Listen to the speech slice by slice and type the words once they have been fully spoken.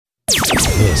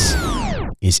This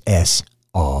is SR1.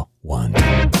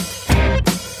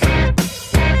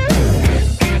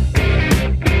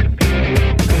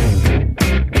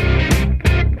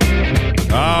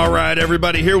 All right,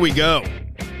 everybody, here we go.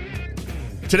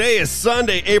 Today is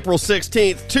Sunday, April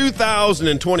 16th,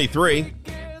 2023.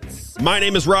 My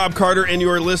name is Rob Carter, and you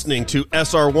are listening to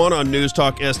SR1 on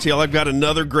NewsTalkStl. I've got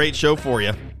another great show for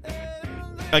you.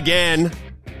 Again,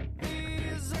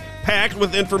 packed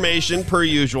with information per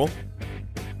usual.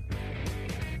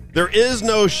 There is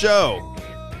no show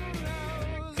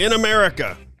in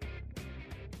America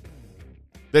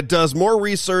that does more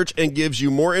research and gives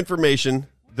you more information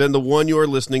than the one you are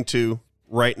listening to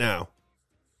right now.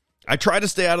 I try to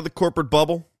stay out of the corporate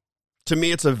bubble. To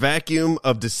me, it's a vacuum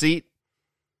of deceit.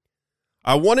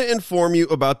 I want to inform you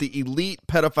about the elite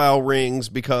pedophile rings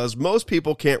because most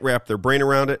people can't wrap their brain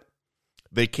around it.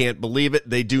 They can't believe it.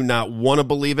 They do not want to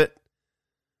believe it.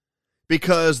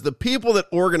 Because the people that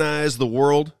organize the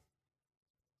world,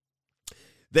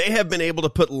 they have been able to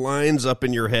put lines up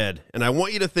in your head. And I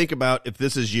want you to think about if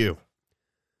this is you.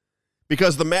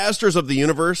 Because the masters of the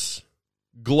universe,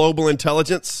 global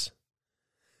intelligence,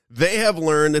 they have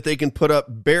learned that they can put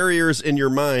up barriers in your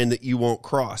mind that you won't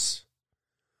cross.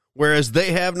 Whereas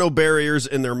they have no barriers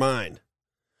in their mind.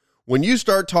 When you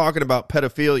start talking about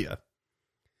pedophilia,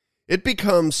 it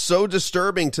becomes so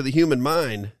disturbing to the human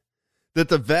mind that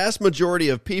the vast majority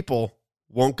of people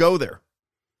won't go there.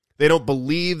 They don't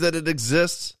believe that it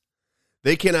exists.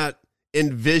 They cannot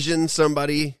envision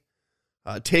somebody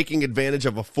taking advantage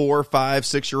of a 4, 5,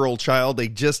 6-year-old child. They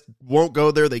just won't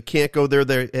go there. They can't go there.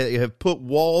 They have put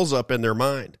walls up in their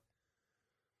mind.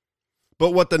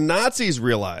 But what the Nazis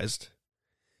realized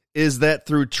is that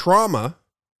through trauma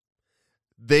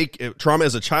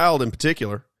as a child in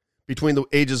particular, between the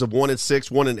ages of 1 and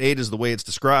 6, 1 and 8 is the way it's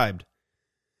described.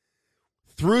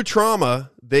 Through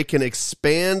trauma, they can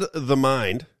expand the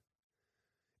mind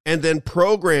and then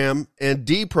program and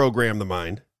deprogram the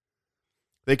mind.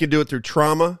 They can do it through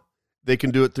trauma, they can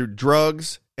do it through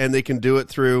drugs, and they can do it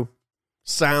through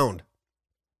sound.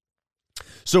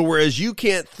 So whereas you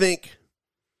can't think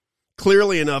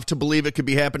clearly enough to believe it could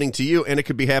be happening to you, and it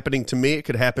could be happening to me, it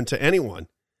could happen to anyone.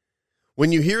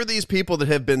 When you hear these people that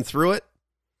have been through it,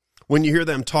 when you hear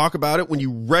them talk about it, when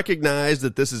you recognize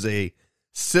that this is a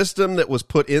system that was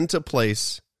put into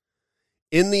place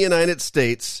in the United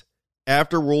States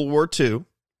after World War II.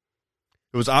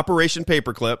 It was Operation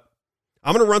Paperclip.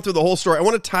 I'm going to run through the whole story. I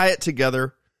want to tie it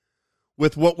together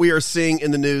with what we are seeing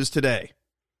in the news today.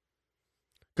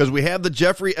 Because we have the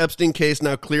Jeffrey Epstein case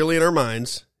now clearly in our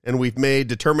minds, and we've made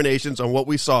determinations on what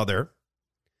we saw there.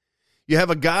 You have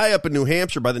a guy up in New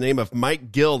Hampshire by the name of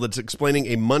Mike Gill that's explaining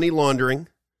a money laundering,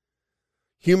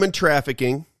 human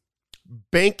trafficking,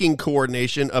 banking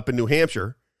coordination up in New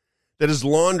Hampshire that is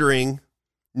laundering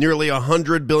nearly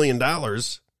 $100 billion.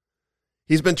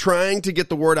 He's been trying to get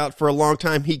the word out for a long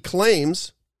time. He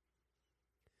claims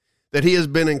that he has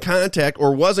been in contact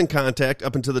or was in contact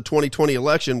up until the 2020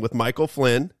 election with Michael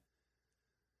Flynn,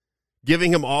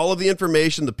 giving him all of the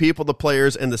information, the people, the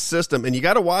players, and the system. And you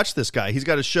got to watch this guy. He's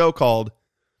got a show called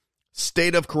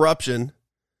State of Corruption,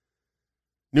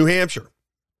 New Hampshire.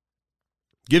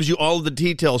 Gives you all of the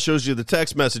details, shows you the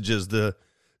text messages, the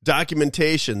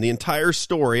documentation, the entire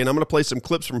story. And I'm going to play some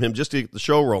clips from him just to get the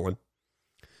show rolling.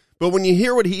 But when you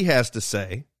hear what he has to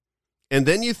say, and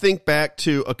then you think back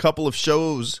to a couple of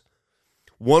shows,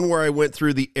 one where I went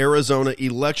through the Arizona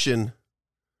election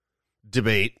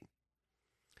debate,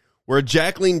 where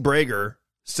Jacqueline Brager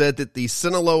said that the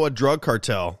Sinaloa drug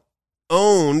cartel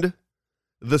owned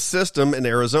the system in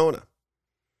Arizona.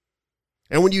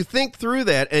 And when you think through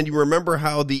that and you remember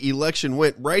how the election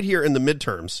went right here in the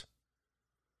midterms,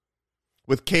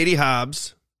 with Katie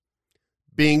Hobbs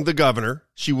being the governor,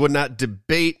 she would not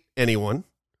debate anyone.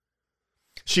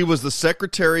 She was the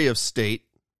Secretary of State.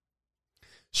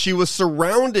 She was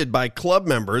surrounded by club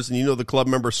members, and you know the club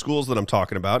member schools that I'm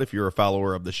talking about if you're a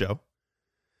follower of the show.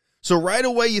 So right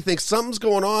away you think something's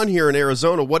going on here in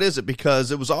Arizona. What is it?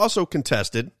 Because it was also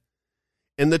contested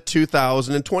in the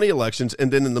 2020 elections,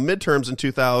 and then in the midterms in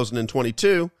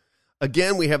 2022,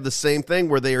 again, we have the same thing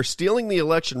where they are stealing the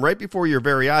election right before your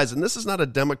very eyes, and this is not a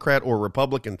Democrat or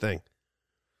Republican thing,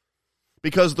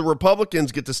 because the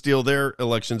Republicans get to steal their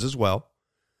elections as well.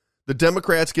 The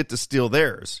Democrats get to steal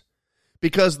theirs,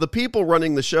 because the people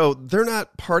running the show, they're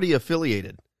not party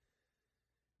affiliated.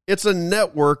 It's a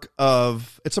network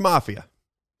it's a mafia.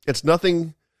 It's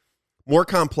nothing more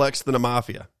complex than a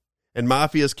mafia. And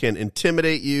mafias can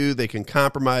intimidate you, they can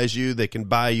compromise you, they can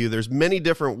buy you. There's many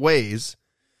different ways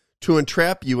to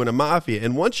entrap you in a mafia.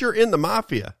 And once you're in the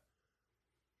mafia,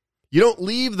 you don't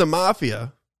leave the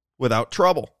mafia without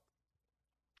trouble.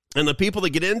 And the people that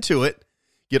get into it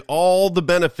get all the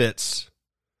benefits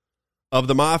of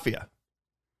the mafia.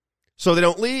 So they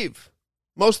don't leave.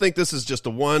 Most think this is just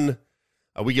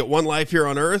we get one life here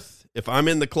on earth. If I'm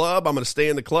in the club, I'm going to stay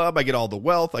in the club. I get all the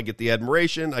wealth. I get the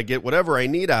admiration. I get whatever I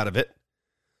need out of it.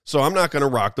 So I'm not going to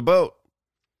rock the boat.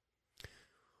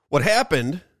 What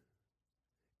happened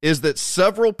is that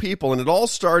several people, and it all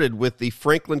started with the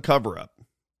Franklin cover-up.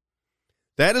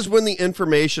 That is when the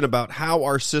information about how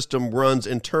our system runs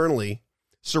internally,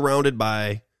 surrounded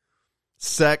by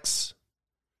sex,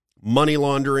 money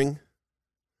laundering,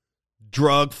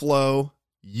 drug flow,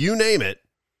 you name it,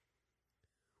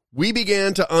 we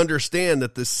began to understand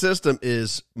that the system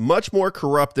is much more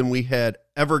corrupt than we had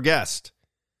ever guessed.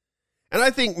 And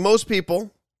I think most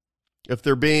people, if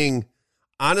they're being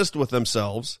honest with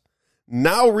themselves,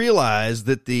 now realize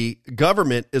that the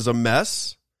government is a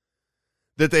mess,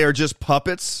 that they are just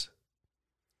puppets.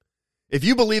 If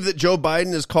you believe that Joe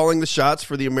Biden is calling the shots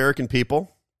for the American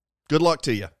people, good luck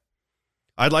to you.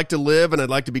 I'd like to live and I'd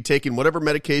like to be taking whatever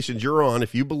medications you're on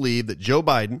if you believe that Joe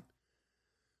Biden,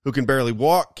 who can barely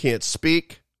walk, can't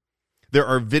speak, there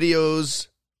are videos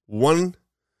 1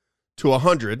 to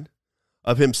 100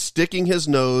 of him sticking his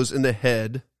nose in the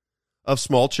head of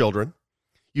small children.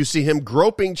 You see him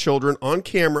groping children on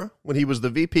camera when he was the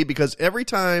VP, because every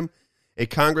time a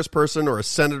congressperson or a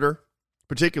senator,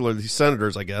 particularly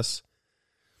senators, I guess,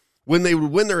 when they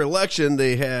would win their election,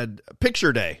 they had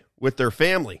picture day with their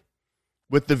family,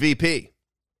 with the VP,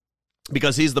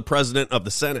 because he's the president of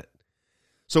the Senate.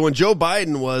 So when Joe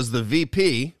Biden was the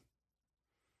VP,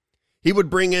 he would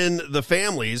bring in the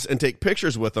families and take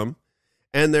pictures with them.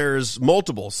 And there's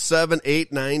multiple, 7,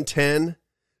 8, 9, 10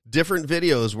 different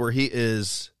videos where he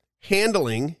is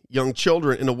handling young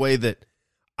children in a way that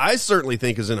I certainly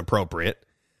think is inappropriate.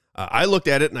 I looked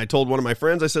at it and I told one of my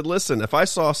friends, I said, listen, if I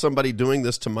saw somebody doing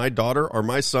this to my daughter or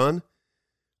my son,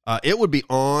 it would be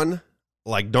on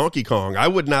like Donkey Kong. I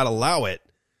would not allow it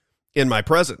in my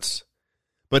presence.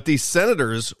 But these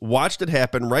senators watched it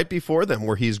happen right before them,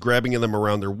 where he's grabbing them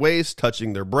around their waist,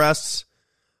 touching their breasts,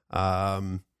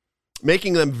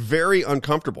 making them very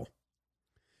uncomfortable.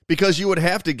 Because you would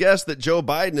have to guess that Joe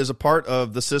Biden is a part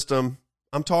of the system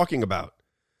I'm talking about.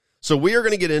 So we are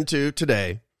going to get into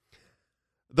today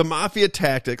the mafia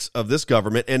tactics of this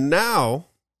government, and now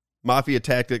mafia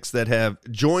tactics that have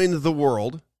joined the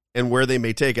world and where they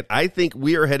may take it. I think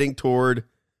we are heading toward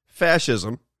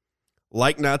fascism,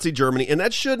 like Nazi Germany, and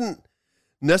that shouldn't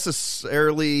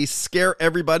necessarily scare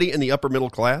everybody in the upper middle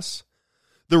class.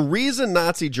 The reason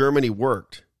Nazi Germany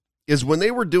worked is when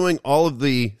they were doing all of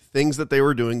the things that they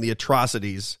were doing, the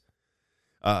atrocities,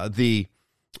 the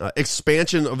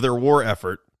expansion of their war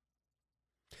effort,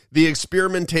 the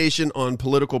experimentation on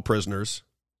political prisoners,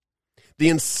 the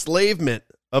enslavement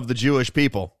of the Jewish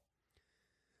people,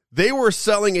 they were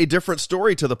selling a different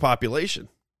story to the population.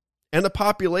 And the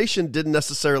population didn't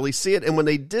necessarily see it. And when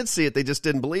they did see it, they just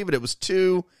didn't believe it. It was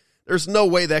there's no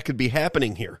way that could be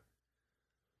happening here.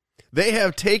 They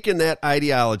have taken that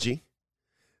ideology,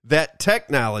 that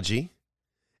technology,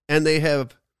 and they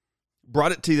have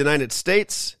brought it to the United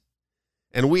States,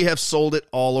 and we have sold it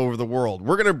all over the world.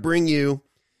 We're going to bring you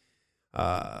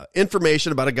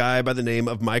information about a guy by the name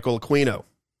of Michael Aquino.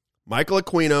 Michael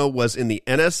Aquino was in the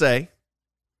NSA.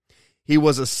 He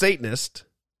was a Satanist.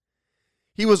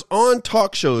 He was on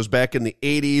talk shows back in the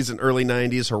 80s and early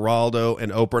 90s, Geraldo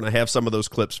and Oprah, and I have some of those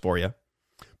clips for you.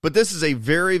 But this is a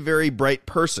very, very bright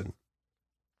person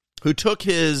who took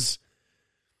his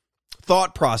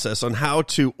thought process on how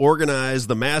to organize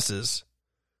the masses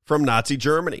from Nazi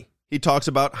Germany. He talks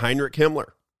about Heinrich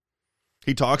Himmler.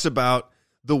 He talks about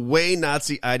the way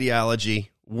Nazi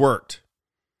ideology worked.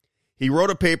 He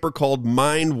wrote a paper called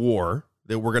Mind War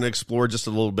that we're going to explore just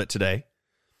a little bit today.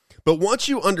 But once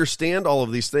you understand all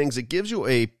of these things, it gives you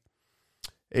a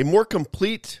more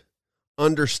complete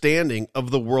understanding of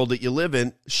the world that you live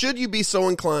in, should you be so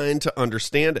inclined to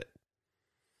understand it.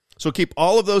 So keep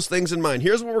all of those things in mind.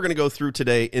 Here's what we're going to go through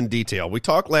today in detail. We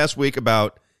talked last week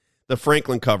about the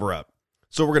Franklin cover-up,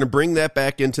 so we're going to bring that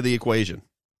back into the equation.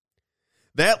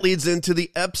 That leads into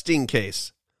the Epstein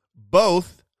case.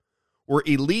 Both were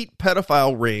elite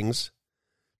pedophile rings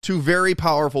to very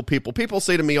powerful people. People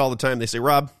say to me all the time, they say,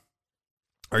 Rob,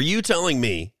 are you telling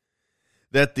me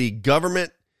that the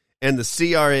government and the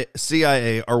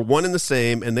CIA are one and the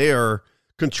same and they are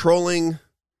controlling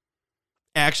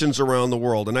actions around the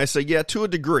world? And I say, yeah, to a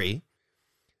degree.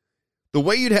 The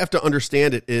way you'd have to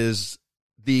understand it is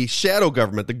the shadow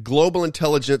government, the global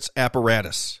intelligence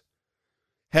apparatus,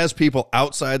 has people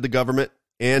outside the government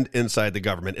and inside the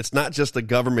government. It's not just a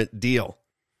government deal.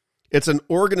 It's an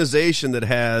organization that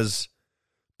has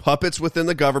puppets within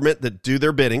the government that do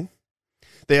their bidding.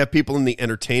 They have people in the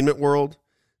entertainment world.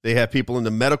 They have people in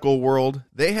the medical world.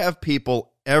 They have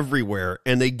people everywhere,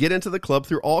 and they get into the club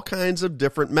through all kinds of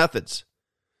different methods.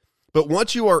 But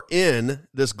once you are in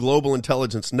this global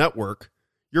intelligence network,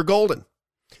 you're golden.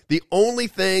 The only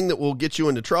thing that will get you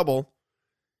into trouble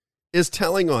is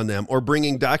telling on them or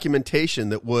bringing documentation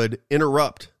that would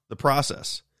interrupt the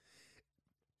process.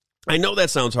 I know that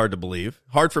sounds hard to believe,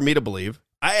 hard for me to believe.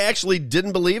 I actually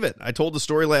didn't believe it. I told the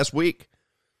story last week.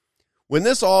 When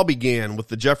this all began with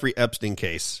the Jeffrey Epstein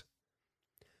case,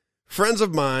 friends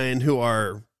of mine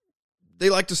they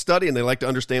like to study and they like to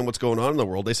understand what's going on in the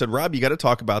world. They said, Rob, you got to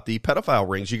talk about the pedophile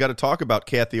rings. You got to talk about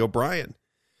Kathy O'Brien.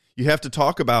 You have to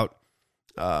talk about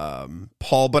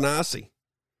Paul Bonacci.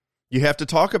 You have to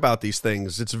talk about these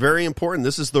things. It's very important.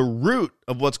 This is the root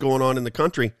of what's going on in the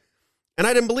country. And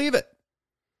I didn't believe it.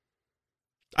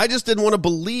 I just didn't want to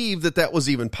believe that that was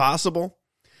even possible.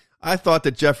 I thought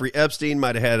that Jeffrey Epstein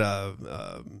might have had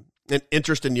an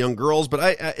interest in young girls, but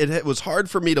it was hard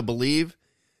for me to believe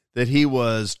that he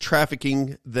was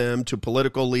trafficking them to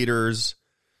political leaders,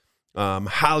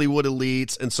 Hollywood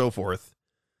elites, and so forth.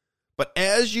 But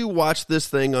as you watch this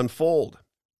thing unfold,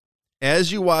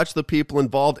 as you watch the people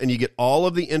involved and you get all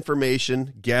of the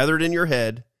information gathered in your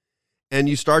head and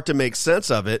you start to make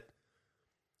sense of it,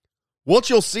 what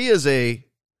you'll see is a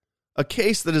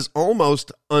case that is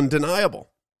almost undeniable.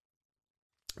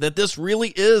 That this really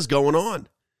is going on.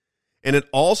 And it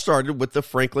all started with the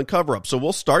Franklin cover-up. So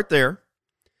we'll start there.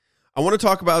 I want to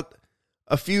talk about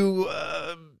a few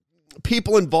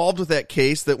people involved with that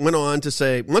case that went on to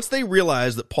say, once they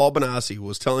realized that Paul Bonacci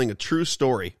was telling a true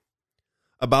story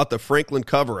about the Franklin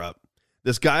cover-up,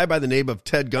 this guy by the name of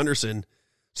Ted Gunderson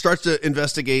starts to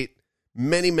investigate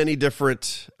many, many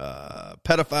different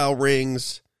pedophile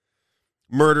rings,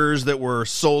 murders that were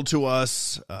sold to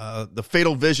us. The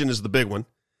Fatal Vision is the big one.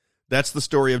 That's the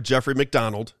story of Jeffrey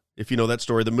McDonald. If you know that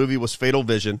story, the movie was Fatal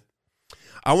Vision.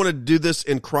 I want to do this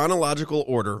in chronological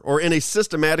order or in a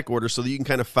systematic order so that you can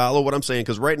kind of follow what I'm saying,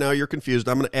 because right now you're confused.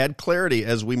 I'm going to add clarity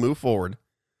as we move forward.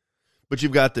 But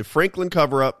you've got the Franklin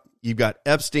cover-up. You've got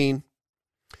Epstein.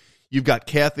 You've got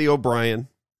Kathy O'Brien.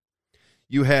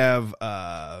 You have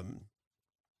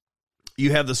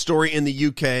the story in the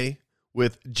UK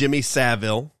with Jimmy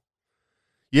Savile.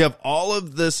 You have all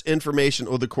of this information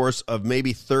over the course of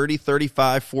maybe 30,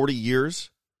 35, 40 years.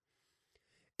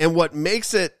 And what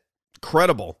makes it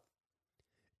credible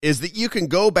is that you can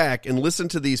go back and listen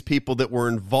to these people that were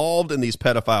involved in these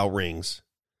pedophile rings,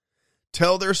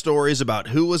 tell their stories about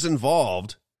who was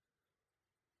involved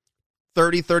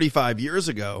 30, 35 years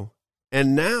ago.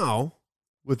 And now,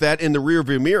 with that in the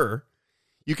rearview mirror,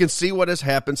 you can see what has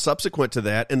happened subsequent to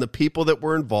that and the people that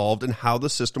were involved and how the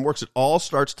system works. It all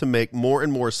starts to make more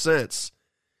and more sense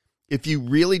if you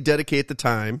really dedicate the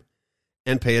time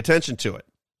and pay attention to it.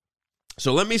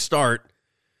 So let me start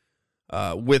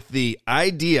with the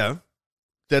idea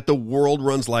that the world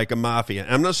runs like a mafia.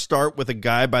 I'm going to start with a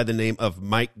guy by the name of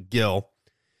Mike Gill.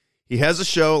 He has a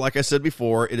show, like I said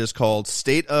before. It is called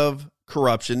State of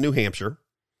Corruption, New Hampshire.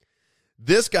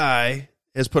 This guy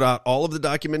has put out all of the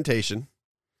documentation,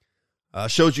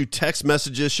 shows you text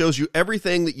messages, shows you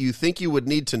everything that you think you would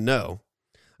need to know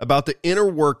about the inner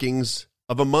workings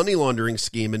of a money laundering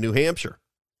scheme in New Hampshire.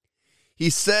 He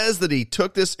says that he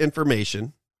took this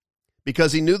information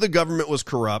because he knew the government was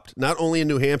corrupt, not only in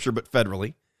New Hampshire, but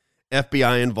federally.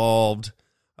 FBI involved.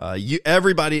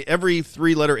 Everybody, every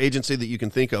three-letter agency that you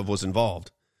can think of was involved.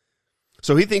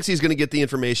 So he thinks he's going to get the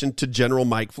information to General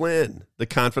Mike Flynn, the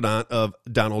confidant of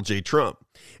Donald J. Trump.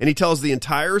 And he tells the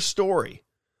entire story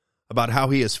about how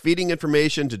he is feeding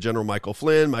information to General Michael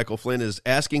Flynn. Michael Flynn is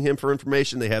asking him for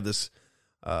information. They have this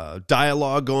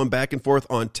dialogue going back and forth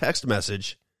on text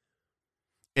message.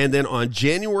 And then on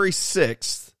January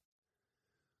 6th,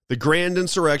 the grand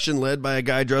insurrection led by a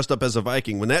guy dressed up as a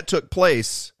Viking, when that took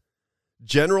place,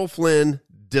 General Flynn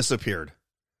disappeared.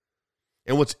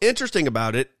 And what's interesting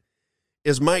about it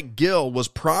is Mike Gill was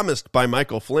promised by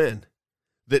Michael Flynn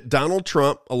that Donald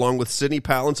Trump, along with Sidney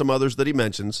Powell and some others that he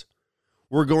mentions,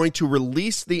 were going to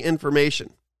release the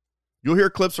information. You'll hear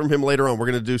clips from him later on. We're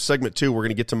going to do segment 2. We're going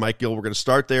to get to Mike Gill. We're going to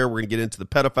start there. We're going to get into the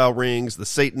pedophile rings, the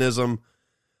Satanism,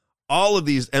 all of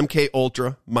these MK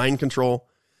Ultra, mind control,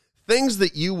 things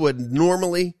that you would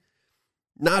normally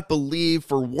not believe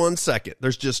for 1 second.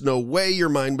 There's just no way your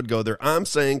mind would go there. I'm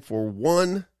saying for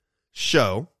one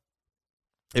show,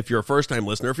 if you're a first-time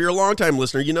listener, if you're a long-time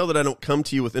listener, you know that I don't come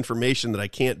to you with information that I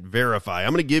can't verify.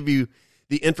 I'm going to give you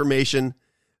the information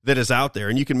that is out there,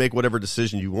 and you can make whatever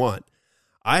decision you want.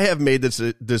 I have made this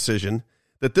decision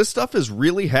that this stuff is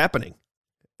really happening.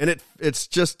 And it's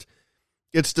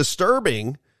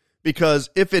disturbing, because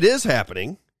if it is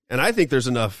happening, and I think there's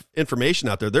enough information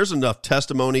out there, there's enough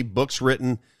testimony, books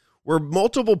written, where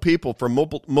multiple people from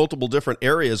multiple different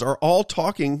areas are all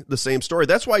talking the same story.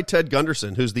 That's why Ted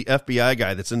Gunderson, who's the FBI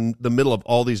guy that's in the middle of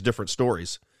all these different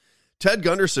stories, Ted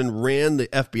Gunderson ran the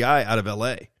FBI out of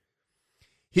L.A.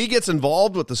 He gets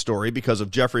involved with the story because of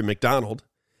Jeffrey McDonald,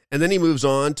 and then he moves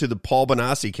on to the Paul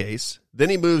Bonacci case. Then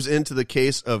he moves into the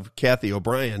case of Kathy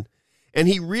O'Brien, and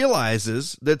he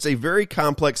realizes that it's a very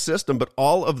complex system, but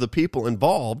all of the people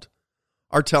involved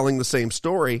are telling the same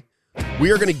story.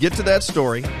 We are going to get to that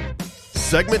story.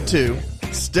 Segment 2.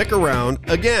 Stick around.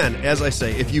 Again, as I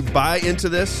say, if you buy into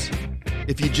this,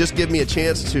 if you just give me a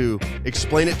chance to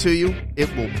explain it to you,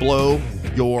 it will blow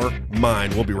your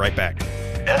mind. We'll be right back.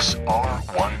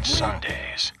 SR1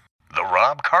 Sundays, The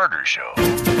Robb Carter Show.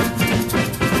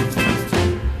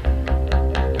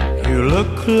 You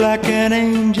look like an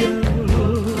angel.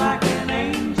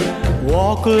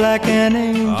 Walk like an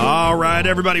angel. All right,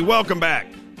 everybody, welcome back.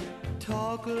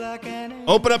 Talk like an angel.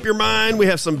 Open up your mind. We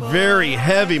have some very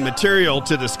heavy material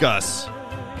to discuss.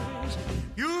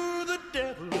 You're the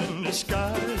devil in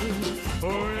disguise.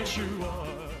 Oh, yes, you are.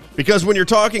 Because when you're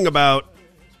talking about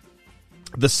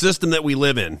the system that we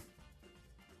live in,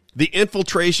 the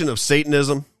infiltration of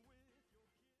Satanism,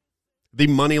 the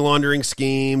money laundering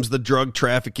schemes, the drug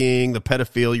trafficking, the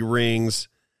pedophilia rings,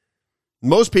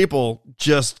 most people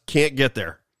just can't get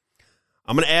there.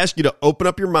 I'm going to ask you to open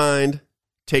up your mind,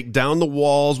 take down the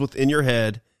walls within your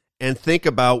head, and think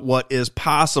about what is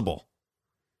possible.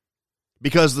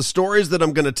 Because the stories that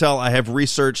I'm going to tell, I have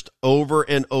researched over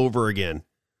and over again.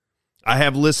 I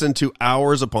have listened to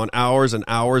hours upon hours and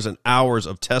hours and hours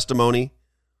of testimony.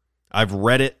 I've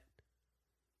read it.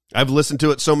 I've listened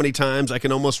to it so many times, I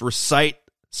can almost recite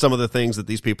some of the things that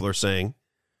these people are saying.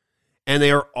 And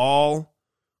they are all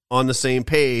on the same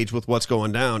page with what's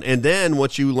going down. And then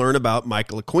once you learn about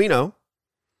Michael Aquino,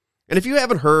 and if you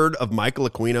haven't heard of Michael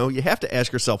Aquino, you have to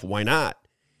ask yourself, why not?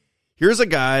 Here's a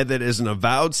guy that is an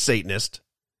avowed Satanist.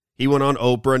 He went on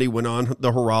Oprah and he went on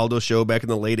the Geraldo show back in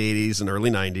the late 80s and early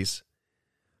 90s.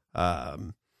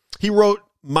 He wrote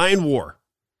Mind War.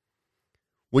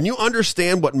 When you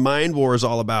understand what Mind War is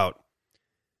all about,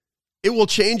 it will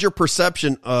change your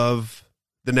perception of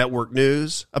the network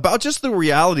news, about just the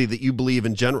reality that you believe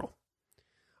in general.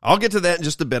 I'll get to that in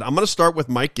just a bit. I'm going to start with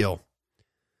Mike Gill,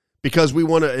 because we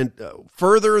want to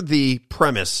further the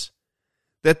premise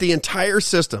that the entire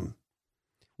system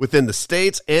within the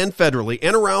states and federally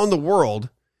and around the world,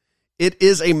 it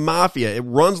is a mafia. It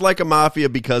runs like a mafia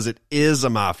because it is a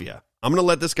mafia. I'm going to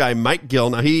let this guy, Mike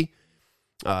Gill, now he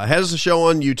has a show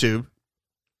on YouTube,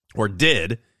 or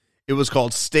did. It was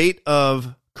called State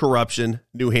of Corruption,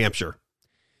 New Hampshire.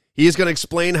 He is going to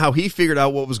explain how he figured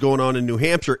out what was going on in New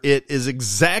Hampshire. It is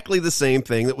exactly the same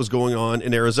thing that was going on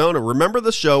in Arizona. Remember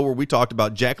the show where we talked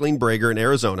about Jacqueline Brager in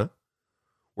Arizona,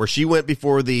 where she went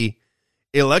before the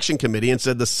election committee and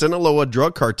said the Sinaloa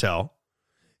drug cartel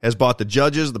has bought the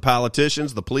judges, the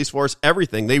politicians, the police force,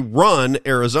 everything. They run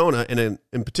Arizona, and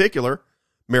in particular,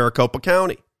 Maricopa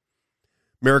County.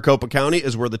 Maricopa County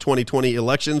is where the 2020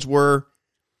 elections were,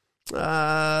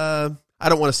 I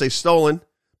don't want to say stolen,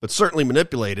 but certainly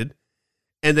manipulated.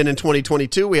 And then in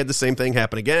 2022, we had the same thing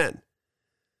happen again.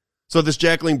 So this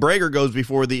Jacqueline Brager goes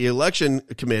before the election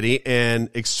committee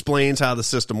and explains how the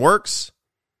system works.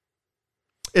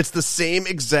 It's the same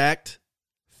exact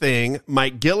thing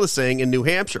Mike Gill is saying in New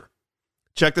Hampshire.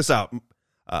 Check this out.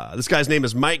 This guy's name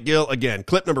is Mike Gill. Again,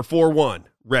 clip number 4-1.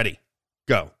 Ready,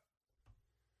 go.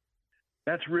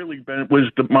 That's really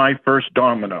my first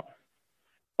domino.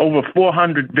 Over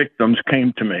 400 victims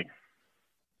came to me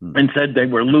and said they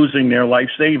were losing their life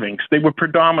savings. They were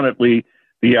predominantly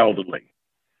the elderly.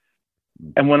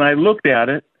 And when I looked at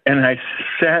it and I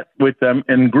sat with them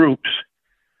in groups,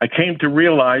 I came to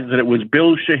realize that it was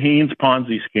Bill Shaheen's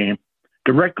Ponzi scheme,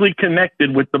 directly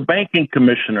connected with the banking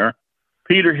commissioner,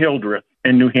 Peter Hildreth,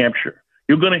 in New Hampshire.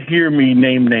 You're going to hear me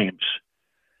name names.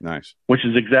 Nice. Which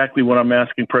is exactly what I'm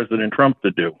asking President Trump to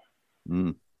do.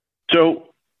 Mm. So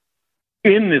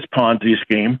in this Ponzi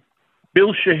scheme,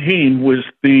 Bill Shaheen was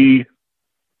the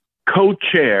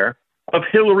co-chair of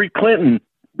Hillary Clinton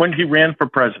when he ran for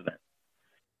president.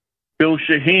 Bill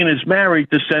Shaheen is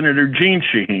married to Senator Jean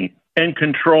Shaheen and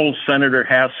controls Senator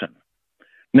Hassan.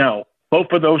 Now, both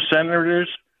of those senators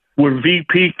were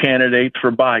VP candidates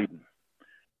for Biden.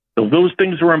 So those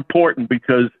things are important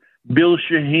because Bill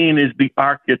Shaheen is the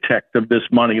architect of this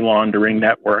money laundering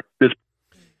network. I'm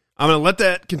going to let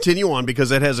that continue on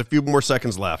because it has a few more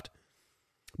seconds left.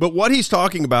 But what he's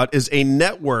talking about is a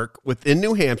network within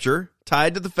New Hampshire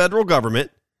tied to the federal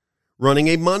government running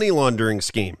a money laundering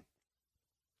scheme.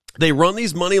 They run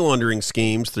these money laundering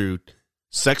schemes through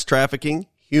sex trafficking,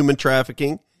 human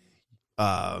trafficking,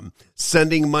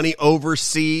 sending money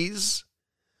overseas,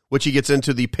 which he gets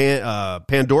into the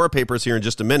Pandora Papers here in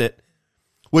just a minute,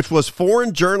 which was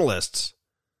foreign journalists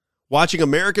watching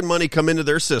American money come into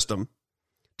their system,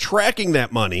 tracking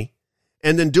that money,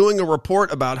 and then doing a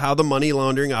report about how the money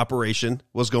laundering operation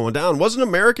was going down. It wasn't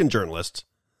American journalists.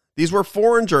 These were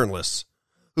foreign journalists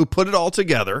who put it all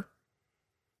together,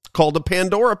 called the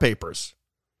Pandora Papers.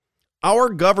 Our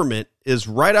government is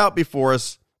right out before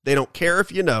us. They don't care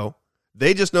if you know.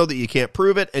 They just know that you can't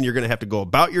prove it, and you're going to have to go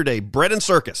about your day. Bread and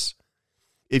circus.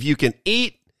 If you can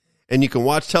eat and you can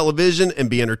watch television and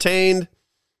be entertained,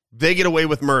 they get away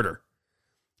with murder.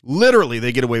 Literally,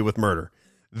 they get away with murder.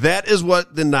 That is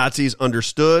what the Nazis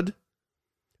understood.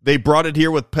 They brought it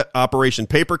here with Operation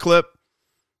Paperclip,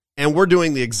 and we're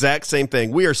doing the exact same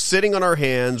thing. We are sitting on our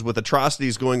hands with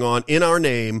atrocities going on in our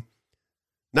name,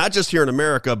 not just here in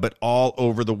America, but all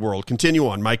over the world. Continue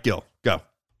on. Mike Gill, go.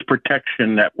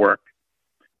 Protection network,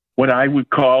 what I would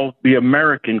call the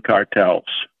American cartels.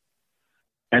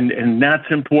 And that's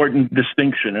an important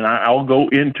distinction, and I'll go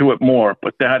into it more,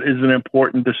 but that is an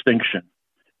important distinction.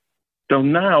 So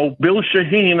now, Bill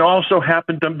Shaheen also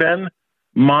happened to have been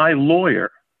my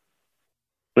lawyer.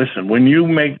 Listen, when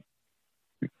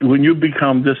you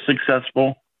become this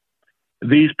successful,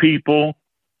 these people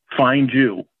find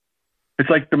you. It's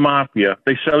like the mafia.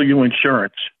 They sell you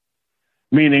insurance,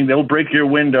 meaning they'll break your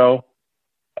window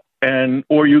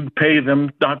or you pay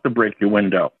them not to break your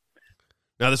window.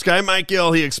 Now, this guy, Mike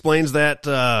Gill, he explains that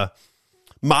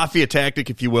mafia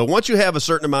tactic, if you will. Once you have a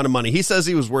certain amount of money, he says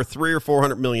he was worth $300 or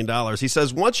 $400 million. He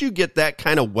says once you get that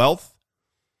kind of wealth,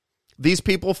 these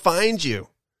people find you,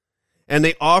 and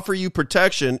they offer you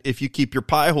protection if you keep your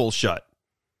pie hole shut.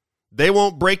 They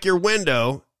won't break your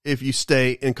window if you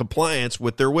stay in compliance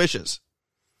with their wishes.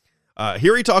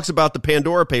 Here he talks about the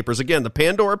Pandora Papers. Again, the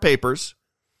Pandora Papers,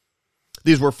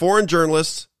 these were foreign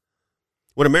journalists.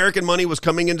 When American money was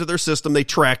coming into their system, they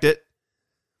tracked it,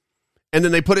 and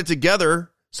then they put it together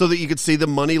so that you could see the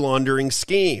money laundering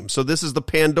scheme. So this is the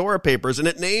Pandora Papers, and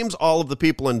it names all of the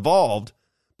people involved.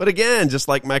 But again, just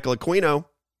like Michael Aquino,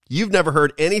 you've never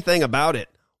heard anything about it.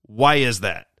 Why is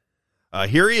that?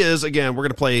 Here he is. Again, we're going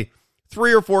to play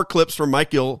 3 or 4 clips from Mike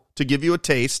Gill to give you a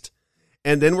taste,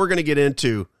 and then we're going to get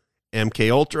into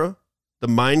MK Ultra, the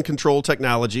mind control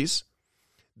technologies,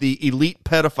 the elite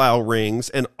pedophile rings,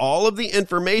 and all of the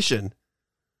information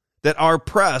that our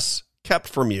press kept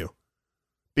from you.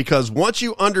 Because once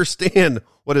you understand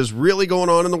what is really going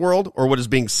on in the world or what is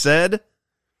being said,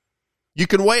 you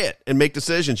can weigh it and make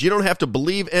decisions. You don't have to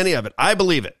believe any of it. I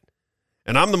believe it.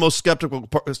 And I'm the most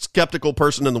skeptical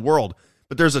person in the world.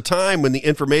 But there's a time when the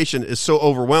information is so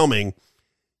overwhelming,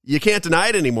 you can't deny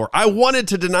it anymore. I wanted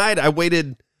to deny it. I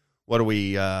waited,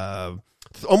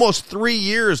 almost 3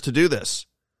 years to do this.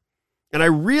 And I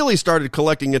really started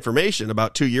collecting information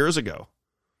about 2 years ago.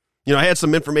 I had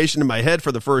some information in my head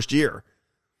for the first year.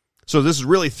 So this is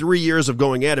really 3 years of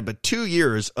going at it, but 2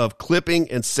 years of clipping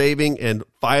and saving and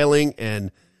filing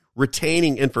and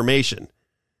retaining information.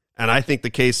 And I think the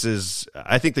case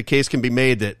can be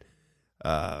made that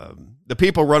the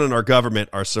people running our government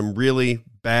are some really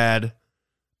bad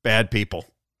people.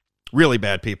 Really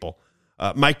bad people.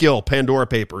 Mike Gill, Pandora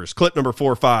Papers, clip number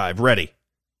 4 or 5. Ready?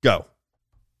 Go.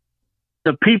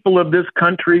 The people of this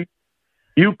country,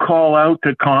 you call out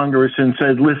to Congress and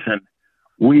said, listen,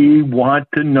 we want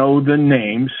to know the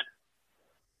names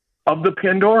of the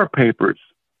Pandora Papers.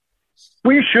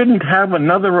 We shouldn't have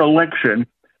another election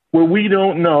where we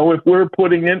don't know if we're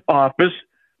putting in office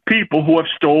people who have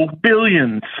stole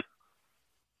billions.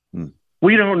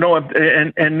 We don't know if,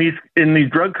 and these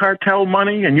drug cartel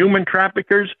money and human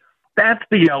traffickers, that's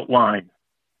the outline.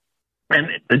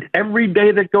 And every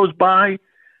day that goes by,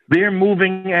 they're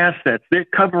moving assets. They're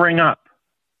covering up.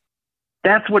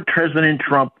 That's what President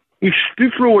Trump, he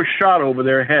threw a shot over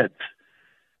their heads.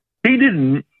 He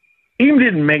didn't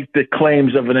make the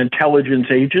claims of an intelligence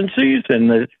agencies and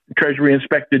the Treasury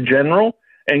Inspector General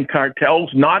and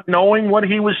cartels not knowing what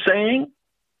he was saying.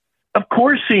 Of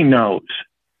course he knows.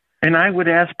 And I would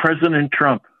ask President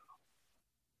Trump,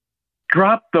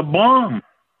 drop the bomb.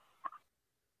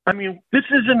 I mean, this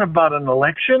isn't about an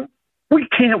election. We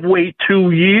can't wait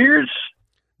 2 years.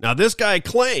 Now, this guy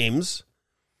claims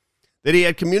that he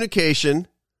had communication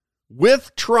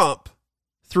with Trump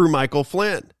through Michael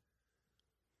Flynn.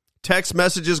 Text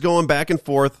messages going back and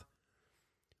forth,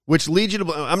 which leads you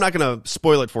to, I'm not going to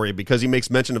spoil it for you because he makes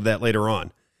mention of that later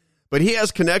on. But he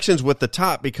has connections with the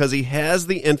top because he has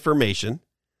the information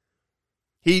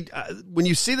When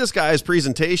you see this guy's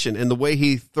presentation and the way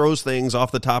he throws things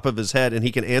off the top of his head and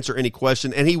he can answer any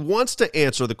question and he wants to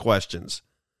answer the questions.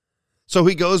 So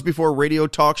he goes before radio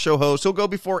talk show hosts. He'll go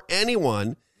before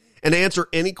anyone and answer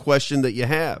any question that you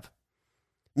have.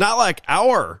 Not like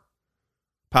our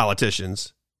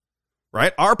politicians,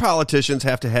 right? Our politicians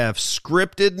have to have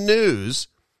scripted news.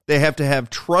 They have to have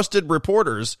trusted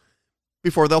reporters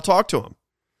before they'll talk to him.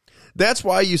 That's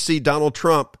why you see Donald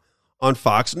Trump on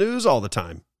Fox News all the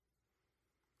time.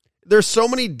 There's so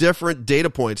many different data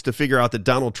points to figure out that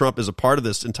Donald Trump is a part of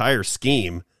this entire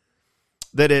scheme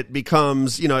that it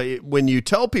becomes, when you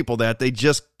tell people that, they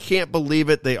just can't believe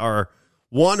it. They are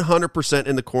 100%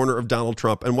 in the corner of Donald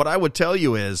Trump. And what I would tell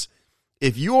you is,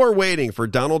 if you are waiting for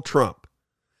Donald Trump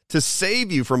to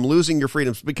save you from losing your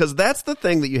freedoms, because that's the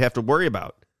thing that you have to worry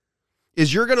about,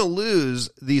 is you're going to lose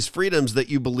these freedoms that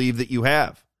you believe that you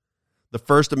have. The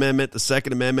First Amendment, the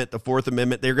Second Amendment, the Fourth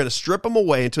Amendment, they're going to strip them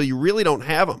away until you really don't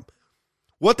have them.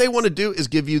 What they want to do is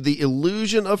give you the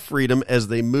illusion of freedom as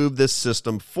they move this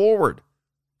system forward.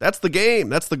 That's the game.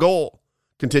 That's the goal.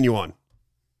 Continue on.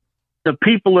 The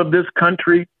people of this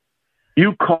country,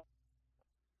 they're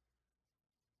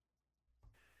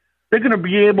going to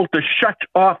be able to shut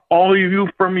off all of you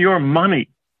from your money.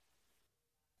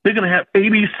 They're going to have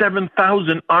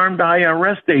 87,000 armed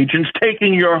IRS agents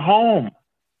taking your home.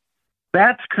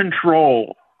 That's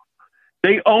control.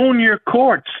 They own your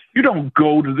courts. We don't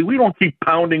keep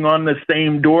pounding on the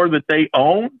same door that they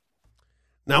own.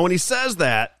 Now, when he says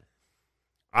that,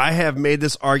 I have made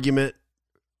this argument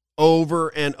over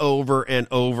and over and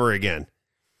over again.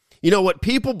 What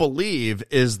people believe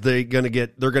is they're going to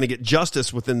get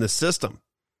justice within the system.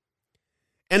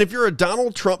 And if you're a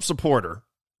Donald Trump supporter,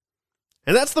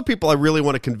 and that's the people I really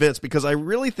want to convince, because I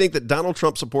really think that Donald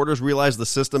Trump supporters realize the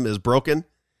system is broken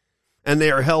and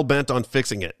they are hell-bent on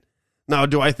fixing it. Now,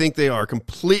 do I think they are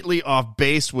completely off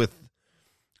base with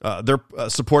their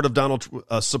support of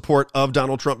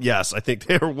Donald Trump? Yes, I think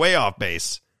they're way off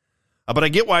base. But I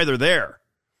get why they're there.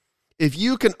 If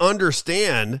you can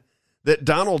understand that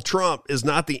Donald Trump is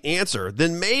not the answer,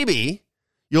 then maybe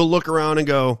you'll look around and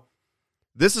go,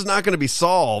 this is not going to be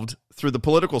solved through the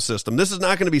political system. This is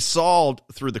not going to be solved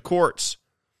through the courts.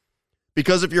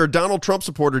 Because if you're a Donald Trump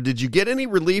supporter, did you get any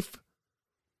relief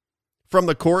from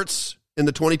the courts in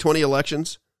the 2020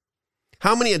 elections?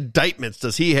 How many indictments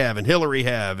does he have and Hillary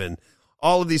have? And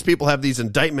all of these people have these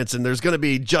indictments, and there's going to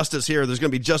be justice here. There's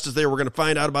going to be justice there. We're going to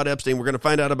find out about Epstein. We're going to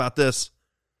find out about this.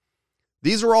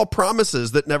 These are all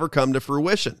promises that never come to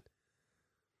fruition.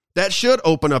 That should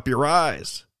open up your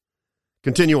eyes.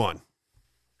 Continue on.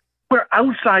 We're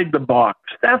outside the box.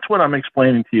 That's what I'm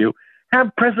explaining to you.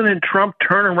 Have President Trump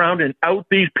turn around and out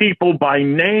these people by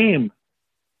name.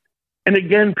 And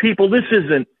again, people, this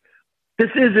isn't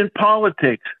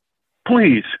politics.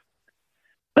 Please,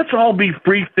 let's all be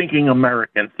free-thinking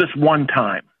Americans this one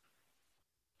time.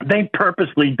 They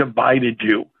purposely divided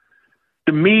you.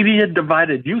 The media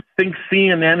divided. You think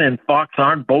CNN and Fox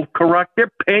aren't both correct?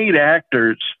 They're paid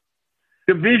actors.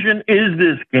 Division is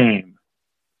this game.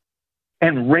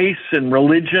 And race and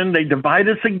religion, they divide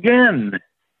us again.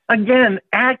 Again,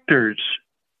 actors.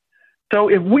 So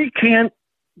if we can't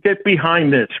get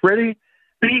behind this, ready?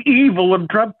 The evil of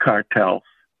drug cartels.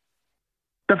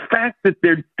 The fact that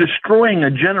they're destroying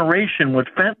a generation with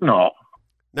fentanyl.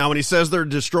 Now, when he says they're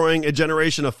destroying a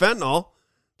generation of fentanyl,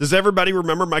 does everybody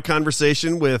remember my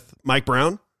conversation with Mike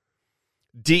Brown,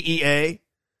 DEA?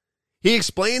 He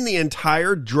explained the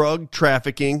entire drug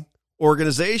trafficking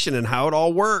organization and how it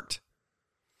all worked.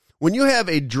 When you have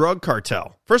a drug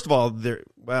cartel, first of all,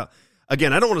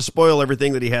 again, I don't want to spoil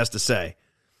everything that he has to say,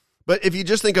 but if you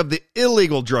just think of the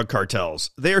illegal drug cartels,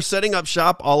 they are setting up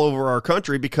shop all over our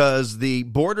country because the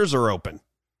borders are open.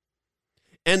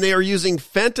 And they are using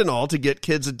fentanyl to get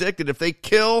kids addicted. If they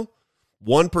kill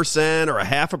 1% or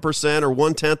 0.5% or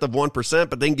 0.1%,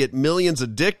 but they can get millions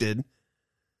addicted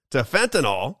to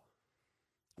fentanyl,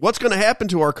 what's going to happen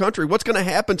to our country? What's going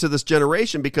to happen to this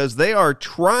generation? Because they are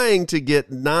trying to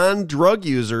get non-drug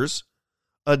users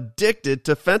addicted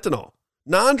to fentanyl.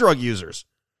 Non-drug users.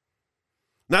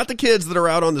 Not the kids that are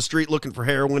out on the street looking for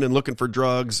heroin and looking for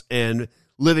drugs and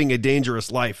living a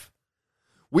dangerous life.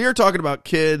 We are talking about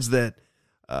kids that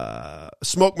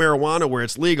smoke marijuana where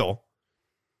it's legal.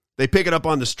 They pick it up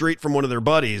on the street from one of their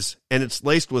buddies, and it's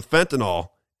laced with fentanyl,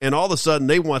 and all of a sudden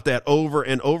they want that over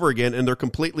and over again, and they're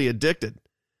completely addicted.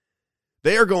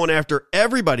 They are going after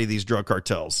everybody, these drug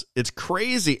cartels. It's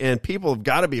crazy, and people have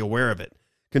got to be aware of it.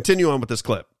 Continue on with this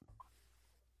clip.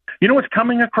 You know what's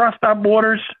coming across our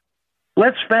borders?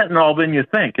 Less fentanyl than you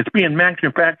think. It's being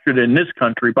manufactured in this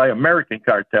country by American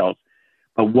cartels.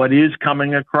 But what is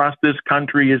coming across this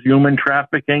country is human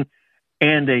trafficking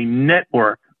and a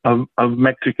network of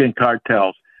Mexican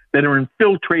cartels that are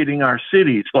infiltrating our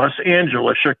cities, Los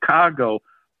Angeles, Chicago,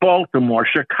 Baltimore,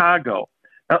 Chicago.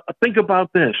 Now, think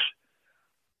about this.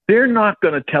 They're not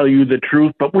going to tell you the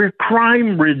truth, but we're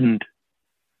crime-ridden.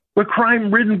 We're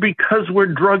crime-ridden because we're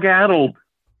drug-addled.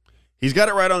 He's got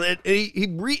it right on it. He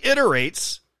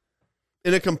reiterates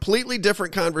in a completely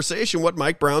different conversation what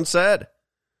Mike Brown said.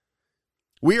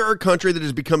 We are a country that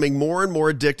is becoming more and more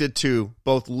addicted to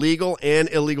both legal and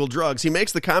illegal drugs. He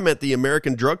makes the comment, the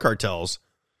American drug cartels,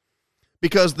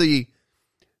 because the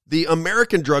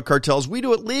American drug cartels, we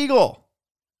do it legal.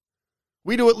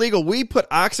 We do it legal. We put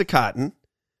Oxycontin,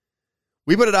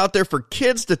 we put it out there for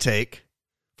kids to take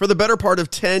for the better part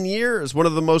of 10 years, one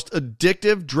of the most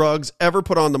addictive drugs ever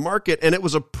put on the market, and it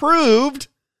was approved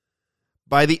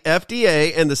by the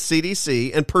FDA and the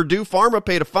CDC, and Purdue Pharma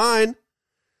paid a fine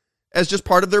as just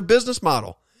part of their business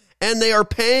model. And they are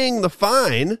paying the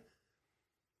fine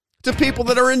to people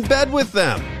that are in bed with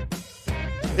them.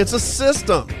 It's a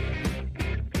system.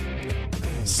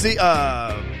 See,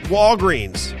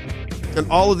 Walgreens and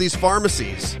all of these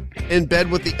pharmacies in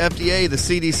bed with the FDA, the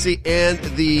CDC, and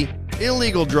the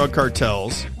illegal drug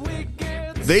cartels.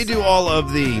 They do all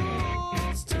of the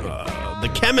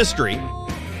chemistry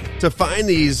to find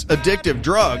these addictive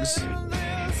drugs,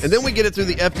 and then we get it through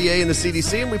the FDA and the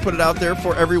CDC, and we put it out there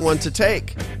for everyone to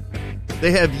take.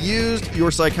 They have used your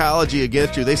psychology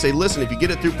against you. They say, listen, if you get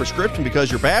it through prescription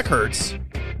because your back hurts,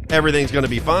 everything's going to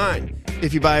be fine.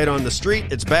 If you buy it on the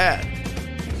street, it's bad.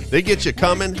 They get you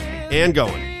coming and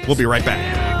going. We'll be right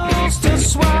back.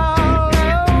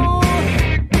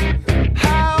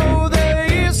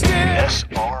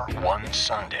 SR1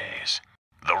 Sundays,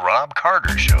 The Robb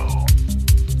Carter Show.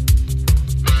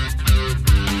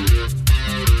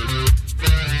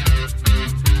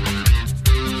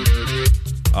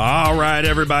 All right,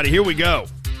 everybody, here we go.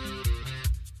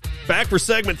 Back for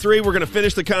segment 3. We're going to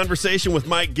finish the conversation with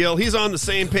Mike Gill. He's on the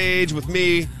same page with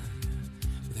me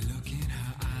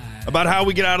about how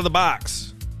we get out of the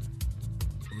box.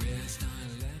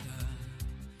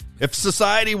 If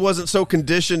society wasn't so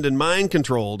conditioned and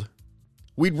mind-controlled,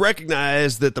 we'd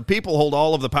recognize that the people hold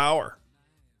all of the power.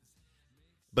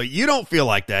 But you don't feel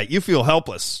like that. You feel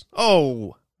helpless.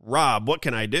 Oh, Rob, what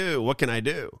can I do? What can I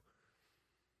do?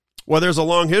 Well, there's a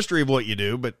long history of what you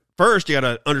do, but first you got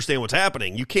to understand what's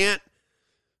happening. You can't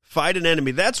fight an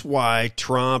enemy. That's why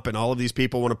Trump and all of these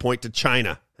people want to point to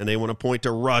China, and they want to point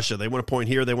to Russia. They want to point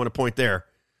here. They want to point there.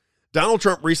 Donald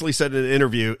Trump recently said in an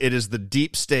interview, it is the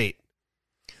deep state.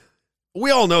 We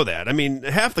all know that. I mean,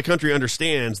 half the country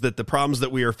understands that the problems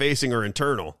that we are facing are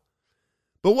internal.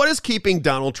 But what is keeping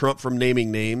Donald Trump from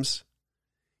naming names?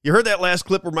 You heard that last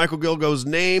clip where Michael Gill goes,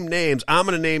 name names. I'm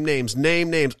going to name names. Name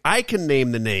names. I can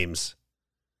name the names.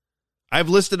 I've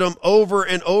listed them over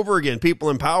and over again, people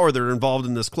in power that are involved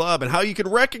in this club, and how you can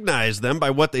recognize them by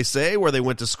what they say, where they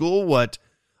went to school, what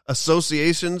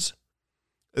associations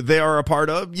they are a part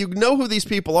of. You know who these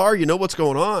people are. You know what's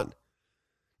going on.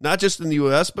 Not just in the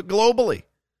U.S., but globally.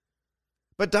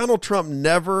 But Donald Trump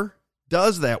never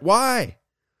does that. Why?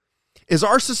 Is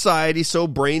our society so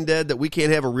brain dead that we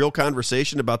can't have a real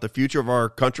conversation about the future of our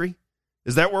country?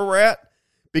 Is that where we're at?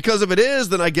 Because if it is,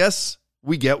 then I guess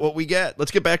we get what we get.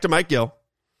 Let's get back to Mike Gill.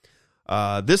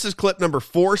 This is clip number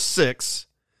 46.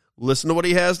 Listen to what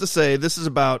he has to say. This is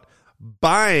about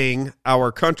buying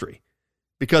our country,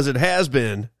 because it has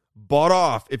been bought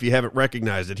off if you haven't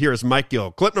recognized it. Here is Mike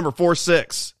Gill. Clip number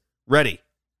 46. Ready.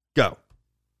 Go.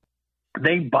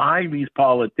 They buy these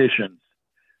politicians.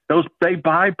 They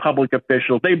buy public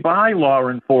officials. They buy law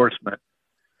enforcement.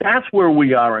 That's where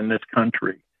we are in this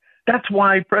country. That's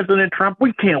why President Trump,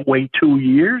 we can't wait 2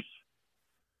 years.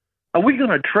 Are we going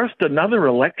to trust another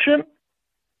election?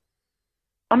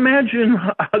 Imagine,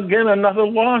 again, another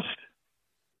loss.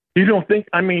 You don't think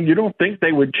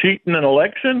they would cheat in an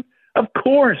election? Of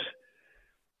course.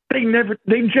 They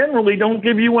generally don't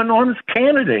give you an honest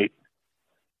candidate.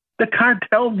 The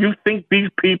cartel, you think these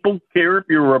people care if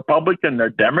you're a Republican or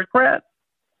Democrat?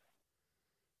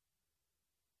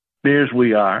 There's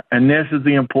we are, and this is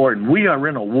the important. We are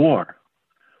in a war,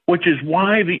 which is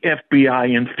why the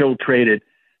FBI infiltrated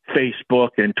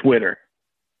Facebook and Twitter.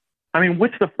 I mean,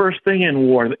 what's the first thing in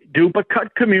war they do but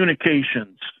cut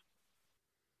communications?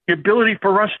 The ability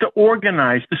for us to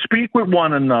organize, to speak with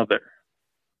one another.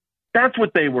 That's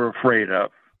what they were afraid of.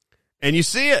 And you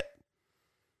see it.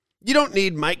 You don't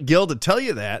need Mike Gill to tell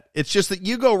you that. It's just that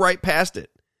you go right past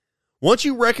it. Once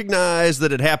you recognize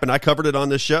that it happened, I covered it on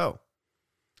this show.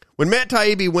 When Matt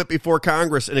Taibbi went before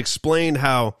Congress and explained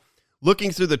how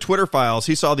looking through the Twitter files,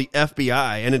 he saw the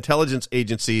FBI and intelligence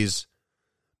agencies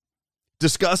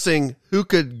discussing who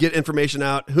could get information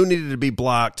out, who needed to be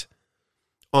blocked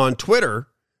on Twitter.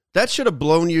 That should have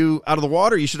blown you out of the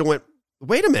water. You should have went,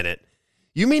 wait a minute.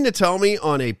 You mean to tell me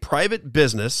on a private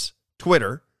business,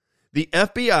 Twitter, the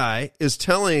FBI is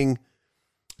telling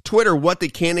Twitter what they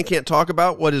can and can't talk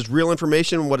about, what is real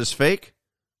information and what is fake?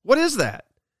 What is that?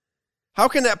 How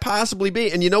can that possibly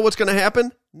be? And you know what's going to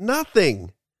happen?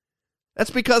 Nothing. That's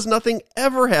because nothing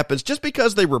ever happens. Just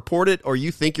because they report it or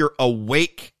you think you're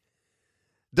awake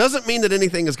doesn't mean that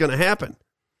anything is going to happen.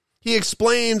 He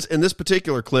explains in this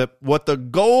particular clip what the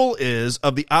goal is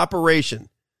of the operation,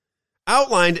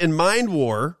 outlined in Mind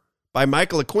War by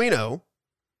Michael Aquino,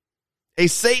 a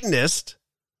Satanist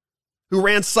who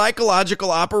ran psychological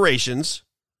operations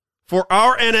for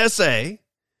our NSA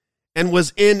and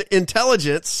was in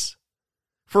intelligence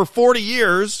for 40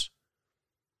 years,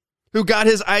 who got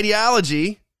his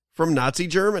ideology from Nazi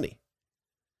Germany.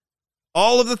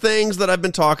 All of the things that I've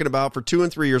been talking about for 2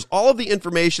 and 3 years, all of the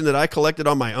information that I collected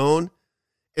on my own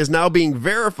is now being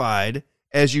verified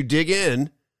as you dig in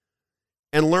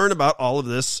and learn about all of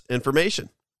this information.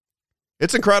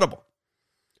 It's incredible.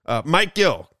 Mike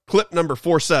Gill, clip number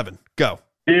 47. Go.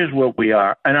 Here's what we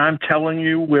are. And I'm telling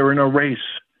you, we're in a race.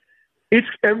 It's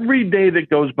every day that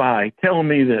goes by. Tell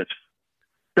me this.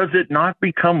 Does it not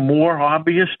become more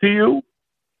obvious to you?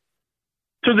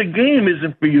 So the game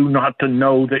isn't for you not to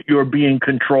know that you're being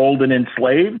controlled and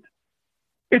enslaved.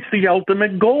 It's the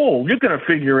ultimate goal. You're going to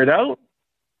figure it out.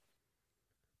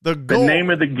 The name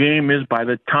of the game is, by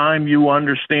the time you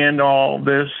understand all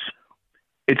this,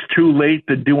 it's too late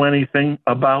to do anything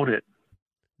about it.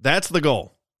 That's the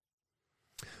goal.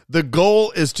 The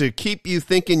goal is to keep you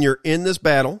thinking you're in this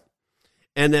battle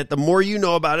and that the more you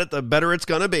know about it, the better it's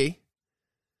going to be.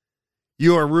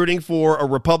 You are rooting for a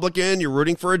Republican. You're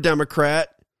rooting for a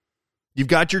Democrat. You've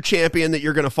got your champion that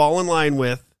you're going to fall in line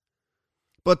with.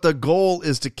 But the goal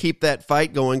is to keep that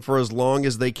fight going for as long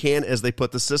as they can as they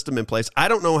put the system in place. I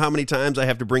don't know how many times I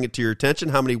have to bring it to your attention,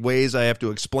 how many ways I have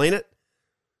to explain it.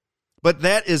 But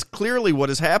that is clearly what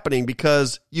is happening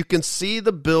because you can see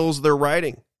the bills they're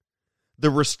writing. The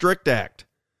Restrict Act,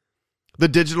 the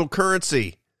digital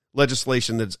currency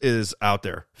legislation that is out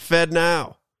there,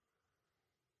 FedNow.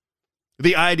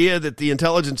 The idea that the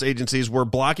intelligence agencies were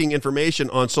blocking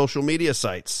information on social media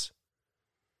sites.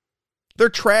 They're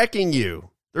tracking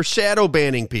you. They're shadow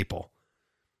banning people.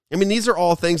 I mean, these are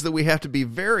all things that we have to be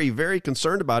very, very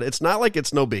concerned about. It's not like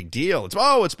it's no big deal.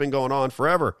 It's been going on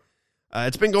forever.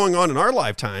 It's been going on in our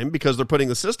lifetime because they're putting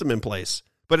the system in place.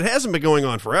 But it hasn't been going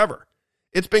on forever.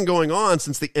 It's been going on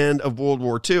since the end of World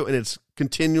War II, and it's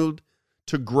continued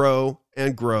to grow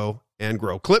and grow and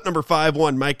grow. Clip number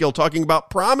 51, Mike Gill talking about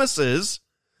promises.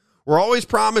 We're always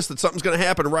promised that something's going to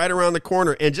happen right around the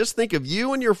corner. And just think of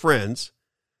you and your friends,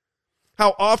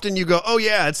 how often you go, oh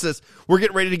yeah, it's this, we're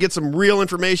getting ready to get some real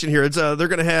information here. It's they're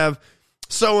going to have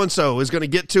so-and-so is going to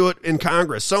get to it in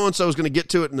Congress. So-and-so is going to get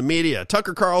to it in the media.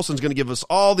 Tucker Carlson's going to give us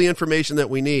all the information that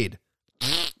we need.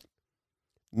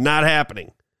 Not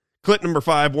happening. Clip number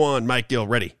 51, Mike Gill,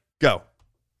 ready, go.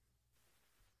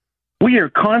 We are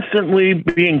constantly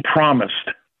being promised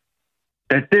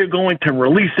that they're going to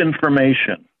release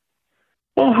information.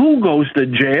 Well, who goes to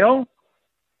jail?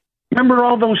 Remember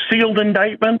all those sealed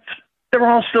indictments? They're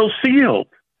all still sealed.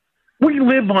 We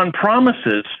live on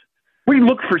promises. We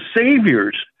look for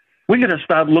saviors. We got to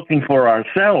stop looking for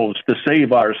ourselves to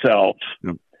save ourselves.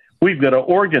 Yep. We've got to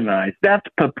organize. That's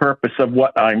the purpose of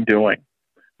what I'm doing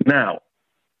now.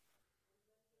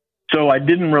 So I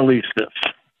didn't release this.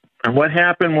 And what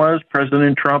happened was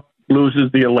President Trump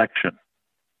loses the election.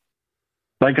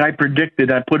 Like I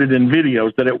predicted, I put it in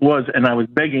videos that it was, and I was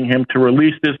begging him to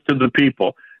release this to the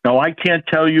people. Now, I can't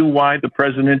tell you why the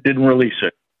president didn't release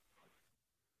it.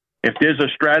 If there's a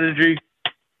strategy,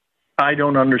 I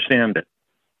don't understand it.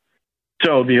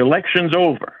 So the election's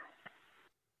over,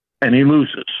 and he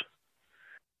loses.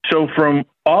 So from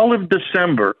all of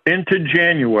December into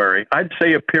January, I'd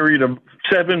say a period of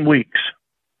 7 weeks,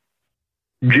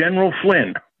 General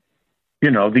Flynn,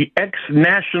 the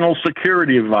ex-national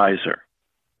security advisor,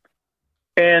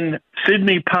 and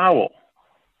Sidney Powell,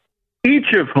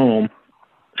 each of whom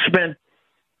spent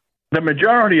the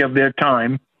majority of their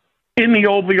time in the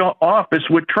Oval Office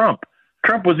with Trump.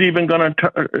 Trump was even going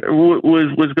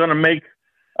to make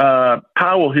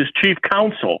Powell his chief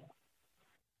counsel.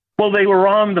 Well, they were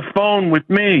on the phone with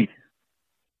me.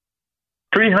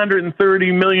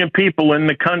 330 million people in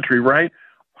the country, right?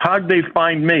 How'd they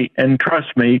find me? And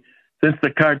trust me, since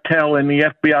the cartel and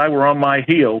the FBI were on my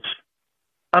heels,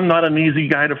 I'm not an easy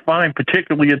guy to find,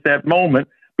 particularly at that moment,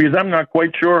 because I'm not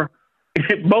quite sure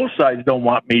Both sides don't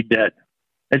want me dead.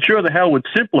 It sure the hell would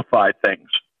simplify things.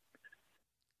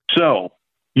 So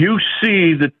you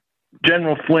see that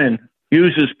General Flynn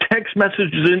uses text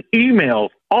messages and emails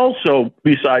also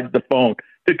besides the phone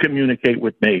to communicate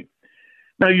with me.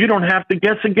 Now, you don't have to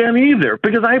guess again either,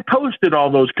 because I posted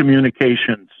all those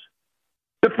communications.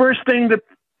 The first thing that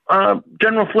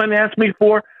General Flynn asked me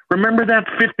for, remember that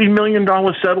 $50 million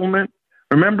settlement?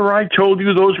 Remember I told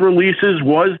you those releases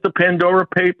was the Pandora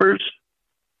Papers?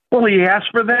 Well, he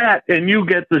asked for that, and you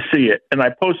get to see it. And I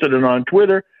posted it on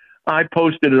Twitter. I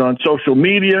posted it on social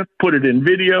media, put it in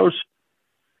videos.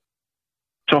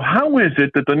 So how is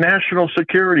it that the National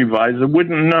Security Advisor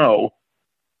wouldn't know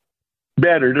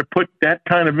better to put that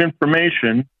kind of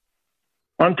information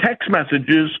on text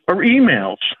messages or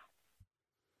emails?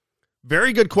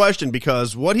 Very good question,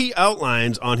 because what he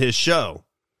outlines on his show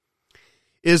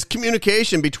is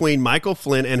communication between Michael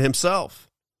Flynn and himself.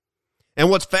 And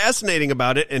what's fascinating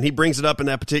about it, and he brings it up in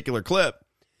that particular clip,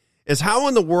 is how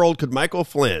in the world could Michael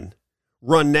Flynn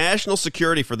run national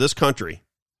security for this country,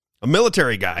 a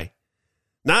military guy,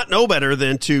 not know better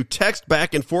than to text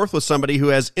back and forth with somebody who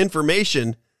has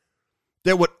information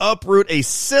that would uproot a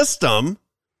system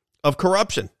of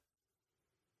corruption?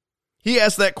 He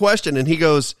asked that question, and he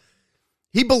goes,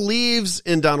 he believes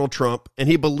in Donald Trump and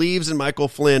he believes in Michael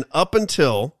Flynn up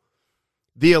until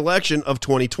the election of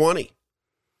 2020.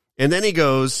 And then he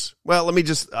goes, well,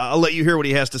 I'll let you hear what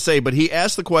he has to say. But he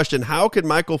asked the question, how could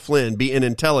Michael Flynn be in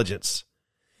intelligence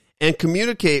and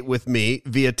communicate with me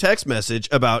via text message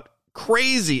about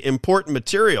crazy important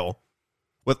material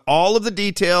with all of the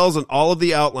details and all of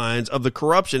the outlines of the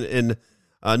corruption in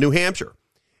New Hampshire?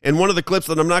 And one of the clips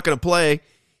that I'm not going to play,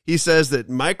 he says that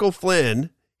Michael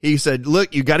Flynn, he said,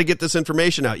 look, you got to get this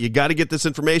information out. You got to get this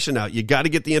information out. You got to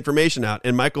get the information out.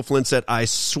 And Michael Flynn said, I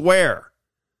swear.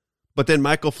 But then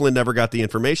Michael Flynn never got the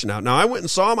information out. Now, I went and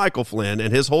saw Michael Flynn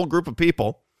and his whole group of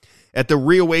people at the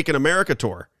Reawaken America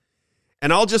tour.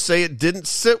 And I'll just say it didn't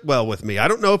sit well with me. I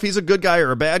don't know if he's a good guy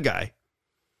or a bad guy.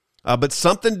 But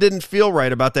something didn't feel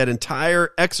right about that entire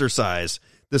exercise,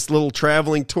 this little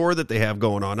traveling tour that they have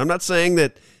going on. I'm not saying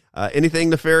that anything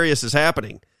nefarious is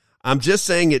happening. I'm just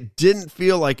saying it didn't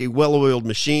feel like a well-oiled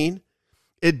machine.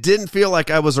 It didn't feel like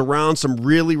I was around some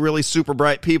really, really super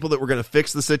bright people that were going to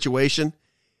fix the situation.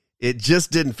 It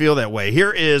just didn't feel that way.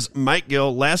 Here is Mike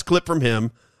Gill, last clip from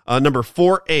him, number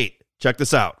 48. Check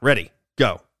this out. Ready?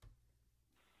 Go.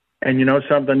 And you know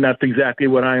something? That's exactly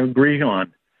what I agree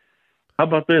on. How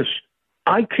about this?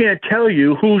 I can't tell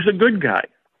you who's a good guy.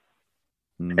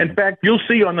 In fact, you'll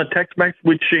see on the text message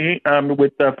with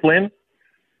Flynn,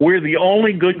 we're the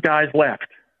only good guys left.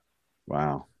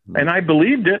 Wow. And I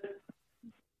believed it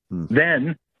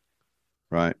then.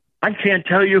 Right. I can't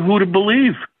tell you who to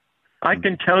believe. I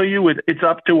can tell you it's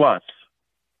up to us.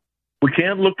 We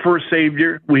can't look for a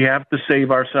savior. We have to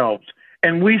save ourselves.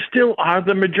 And we still are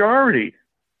the majority.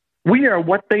 We are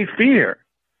what they fear.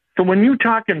 So when you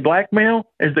talk in blackmail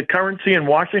as the currency in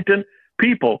Washington,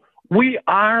 people, we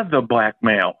are the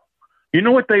blackmail. You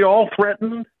know what they all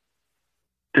threatened?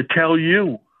 To tell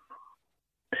you.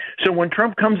 So when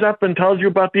Trump comes up and tells you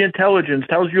about the intelligence,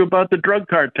 tells you about the drug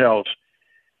cartels,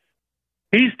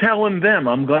 he's telling them,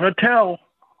 I'm going to tell.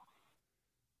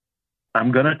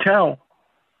 I'm going to tell.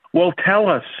 Well, tell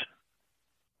us.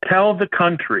 Tell the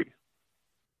country.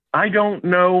 I don't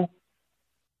know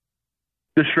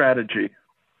the strategy.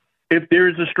 If there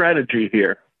is a strategy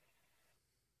here,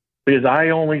 because I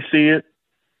only see it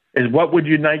as what would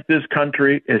unite this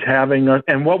country is having us,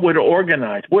 and what would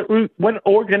organize. What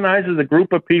organizes a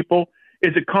group of people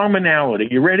is a commonality.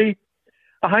 You ready?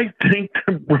 I think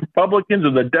the Republicans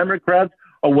or the Democrats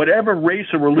or whatever race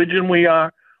or religion we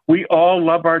are, we all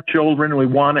love our children and we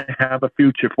want to have a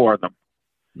future for them.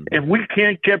 If we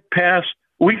can't get past,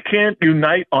 we can't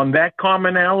unite on that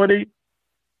commonality,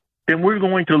 then we're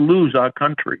going to lose our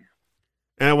country.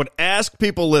 And I would ask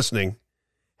people listening,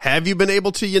 have you been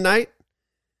able to unite?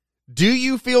 Do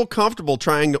you feel comfortable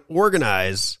trying to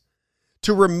organize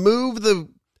to remove the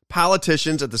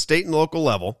politicians at the state and local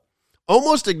level,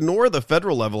 almost ignore the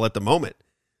federal level at the moment?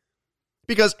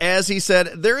 Because as he said,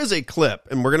 there is a clip,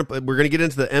 and we're gonna get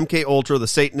into the MK Ultra, the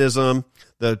Satanism,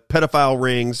 the pedophile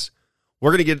rings.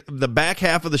 We're gonna get the back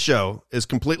half of the show is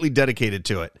completely dedicated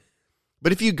to it.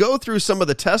 But if you go through some of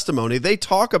the testimony, they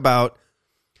talk about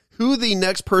who the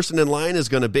next person in line is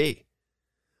going to be.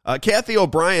 Kathy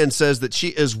O'Brien says that she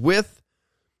is with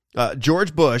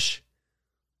George Bush,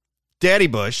 Daddy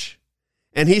Bush,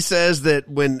 and he says that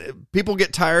when people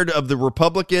get tired of the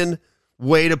Republican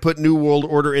way to put New World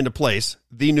Order into place,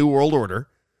 the New World Order,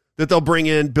 that they'll bring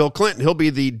in Bill Clinton. He'll be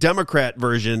the Democrat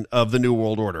version of the New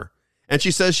World Order. And she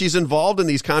says she's involved in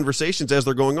these conversations as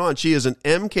they're going on. She is an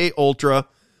MK Ultra.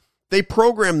 They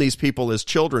program these people as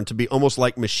children to be almost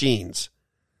like machines.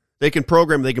 They can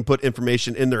program, they can put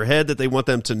information in their head that they want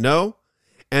them to know,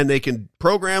 and they can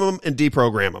program them and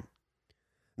deprogram them.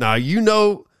 Now, you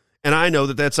know, and I know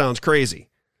that that sounds crazy,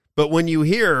 but when you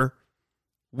hear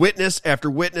witness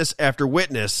after witness after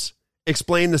witness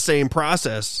explain the same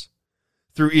process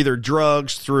through either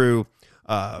drugs, through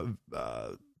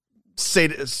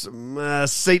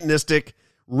satanistic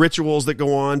rituals that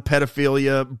go on,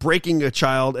 pedophilia, breaking a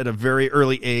child at a very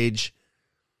early age,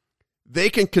 they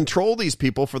can control these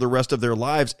people for the rest of their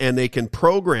lives, and they can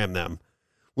program them.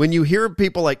 When you hear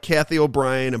people like Kathy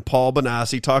O'Brien and Paul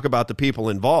Bonacci talk about the people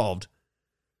involved,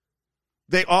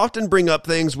 they often bring up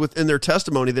things within their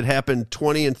testimony that happened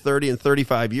 20 and 30 and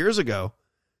 35 years ago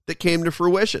that came to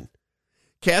fruition.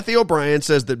 Kathy O'Brien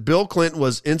says that Bill Clinton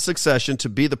was in succession to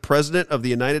be the president of the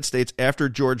United States after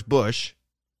George Bush.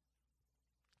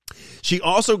 She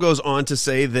also goes on to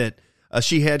say that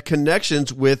she had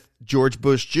connections with George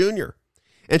Bush Jr.,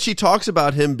 and she talks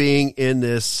about him being in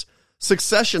this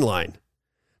succession line.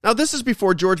 Now, this is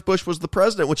before George Bush was the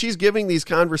president. When she's giving these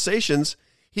conversations,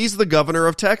 he's the governor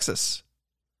of Texas.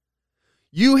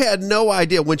 You had no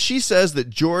idea. When she says that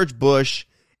George Bush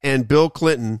and Bill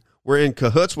Clinton were in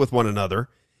cahoots with one another,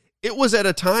 it was at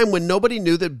a time when nobody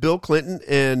knew that Bill Clinton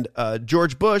and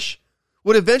George Bush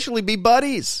would eventually be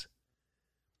buddies.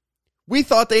 We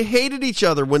thought they hated each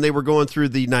other when they were going through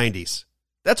the 90s.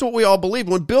 That's what we all believed.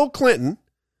 When Bill Clinton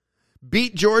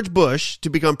beat George Bush to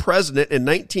become president in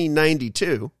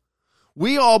 1992,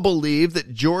 we all believed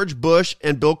that George Bush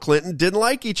and Bill Clinton didn't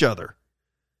like each other.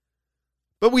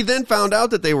 But we then found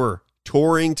out that they were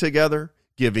touring together,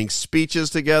 giving speeches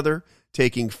together,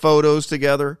 taking photos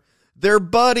together. They're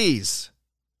buddies.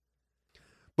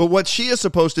 But what she is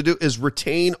supposed to do is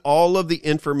retain all of the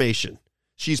information.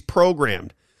 She's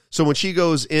programmed. So when she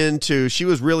goes into, she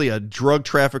was really a drug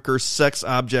trafficker, sex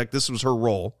object. This was her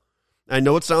role. I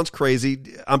know it sounds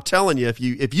crazy. I'm telling you, if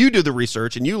you do the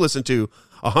research and you listen to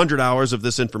 100 hours of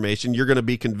this information, you're going to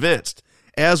be convinced,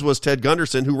 as was Ted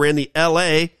Gunderson, who ran the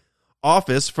L.A.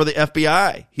 office for the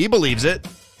FBI. He believes it.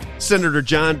 Senator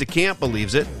John DeCamp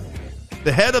believes it.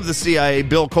 The head of the CIA,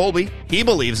 Bill Colby, he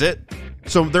believes it.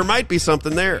 So there might be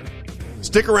something there.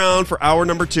 Stick around for hour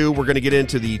number 2. We're going to get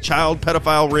into the child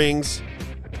pedophile rings.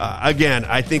 Again,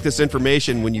 I think this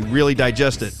information, when you really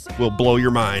digest it, will blow your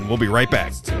mind. We'll be right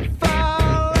back. The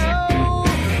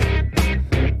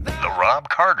Robb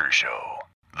Carter Show.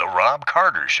 The Robb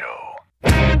Carter Show.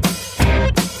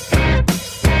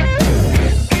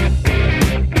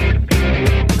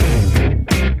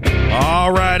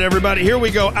 All right, everybody, here we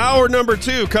go. Hour number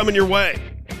 2 coming your way.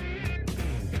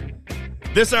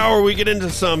 This hour, we get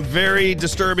into some very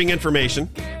disturbing information.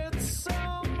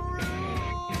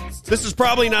 This is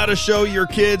probably not a show your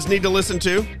kids need to listen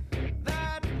to.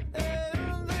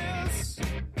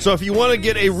 So if you want to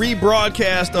get a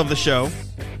rebroadcast of the show,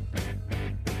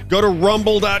 go to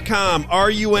rumble.com,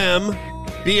 rumble.com.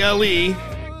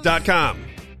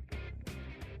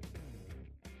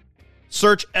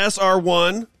 Search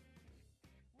SR1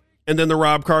 and then The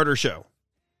Robb Carter Show.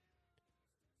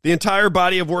 The entire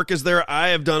body of work is there. I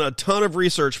have done a ton of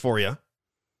research for you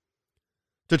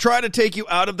to try to take you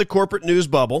out of the corporate news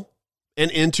bubble and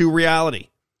into reality.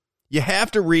 You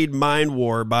have to read Mind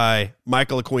War by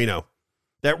Michael Aquino.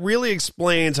 That really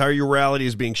explains how your reality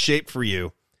is being shaped for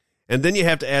you. And then you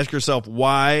have to ask yourself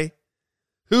why,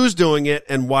 who's doing it,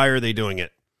 and why are they doing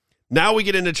it? Now we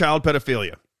get into child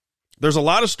pedophilia. There's a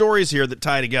lot of stories here that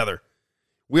tie together.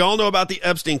 We all know about the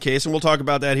Epstein case, and we'll talk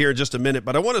about that here in just a minute.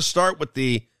 But I want to start with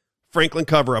the Franklin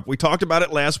cover-up. We talked about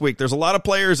it last week. There's a lot of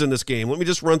players in this game. Let me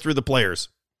just run through the players.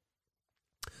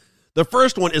 The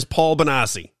first one is Paul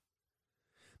Bonacci.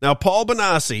 Now, Paul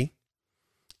Bonacci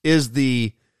is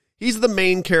he's the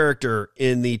main character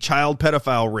in the child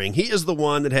pedophile ring. He is the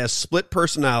one that has split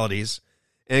personalities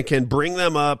and can bring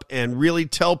them up and really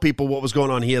tell people what was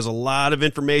going on. He has a lot of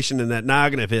information in that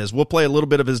noggin of his. We'll play a little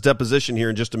bit of his deposition here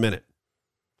in just a minute.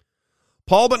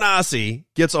 Paul Bonacci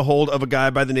gets a hold of a guy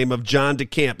by the name of John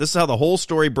DeCamp. This is how the whole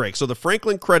story breaks. So the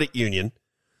Franklin Credit Union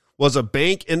was a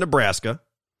bank in Nebraska.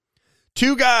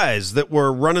 Two guys that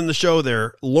were running the show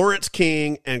there, Lawrence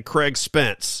King and Craig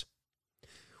Spence.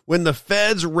 When the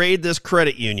feds raid this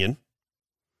credit union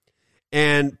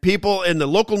and people in the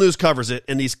local news covers it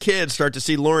and these kids start to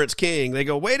see Lawrence King, they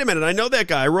go, wait a minute, I know that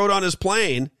guy. I rode on his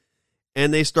plane.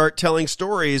 And they start telling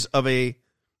stories of a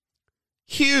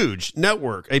huge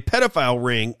network, a pedophile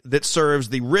ring that serves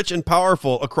the rich and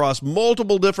powerful across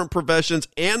multiple different professions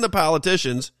and the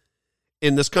politicians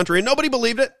in this country. And nobody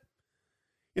believed it.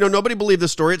 Nobody believed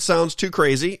this story. It sounds too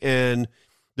crazy, and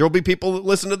there will be people that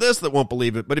listen to this that won't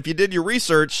believe it. But if you did your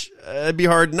research, it'd be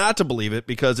hard not to believe it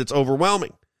because it's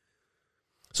overwhelming.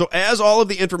 So as all of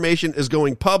the information is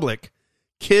going public,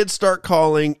 kids start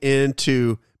calling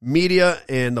into media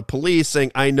and the police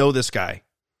saying, I know this guy.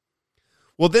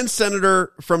 Well, then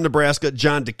Senator from Nebraska,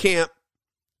 John DeCamp,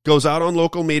 goes out on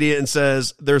local media and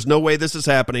says, there's no way this is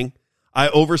happening. I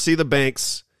oversee the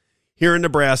banks here in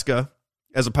Nebraska.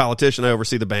 As a politician, I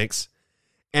oversee the banks.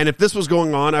 And if this was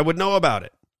going on, I would know about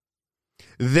it.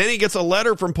 Then he gets a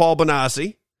letter from Paul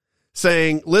Bonacci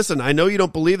saying, listen, I know you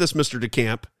don't believe this, Mr.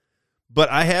 DeCamp, but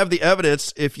I have the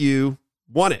evidence if you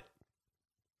want it.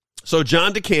 So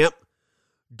John DeCamp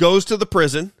goes to the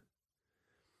prison,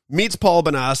 meets Paul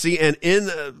Bonacci, and in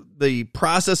the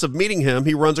process of meeting him,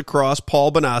 he runs across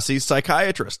Paul Bonacci's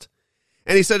psychiatrist.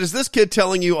 And he said, is this kid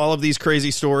telling you all of these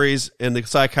crazy stories? And the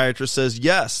psychiatrist says,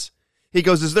 yes. He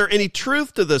goes, is there any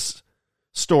truth to this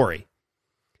story?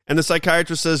 And the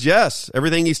psychiatrist says, yes,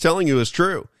 everything he's telling you is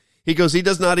true. He goes, he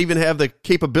does not even have the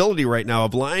capability right now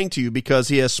of lying to you because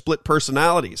he has split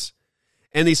personalities.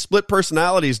 And these split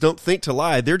personalities don't think to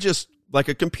lie. They're just like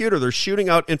a computer. They're shooting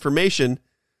out information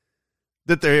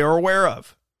that they are aware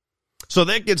of. So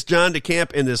that gets John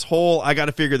DeCamp in this whole, I got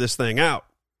to figure this thing out.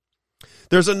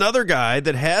 There's another guy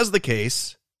that has the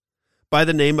case by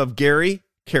the name of Gary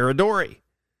Caradori.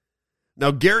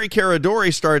 Now, Gary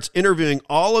Caradori starts interviewing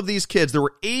all of these kids. There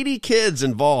were 80 kids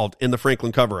involved in the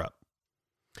Franklin cover-up.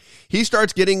 He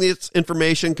starts getting this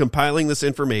information, compiling this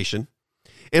information,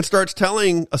 and starts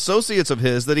telling associates of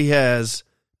his that he has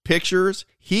pictures,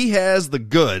 he has the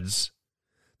goods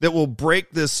that will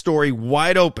break this story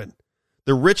wide open.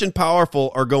 The rich and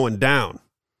powerful are going down.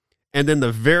 And then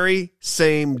the very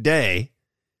same day,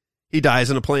 he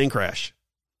dies in a plane crash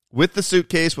with the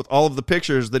suitcase with all of the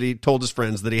pictures that he told his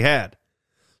friends that he had.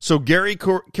 So Gary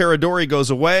Caradori goes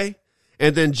away,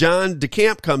 and then John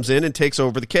DeCamp comes in and takes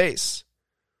over the case.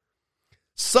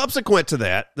 Subsequent to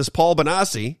that, this Paul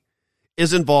Bonacci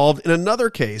is involved in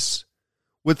another case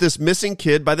with this missing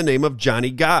kid by the name of Johnny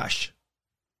Gosh.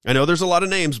 I know there's a lot of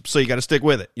names, so you got to stick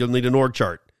with it. You'll need an org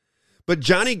chart. But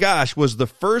Johnny Gosh was the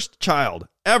first child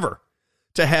ever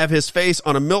to have his face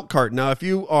on a milk carton. Now, if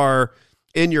you are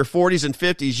in your 40s and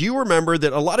 50s, you remember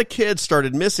that a lot of kids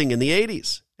started missing in the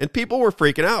 80s. And people were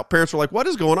freaking out. Parents were like, what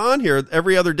is going on here?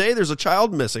 Every other day there's a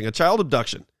child missing, a child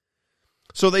abduction.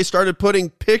 So they started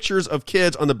putting pictures of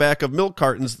kids on the back of milk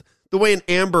cartons the way an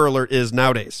Amber Alert is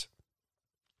nowadays.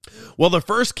 Well, the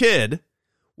first kid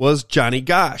was Johnny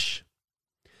Gosh.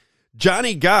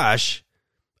 Johnny Gosh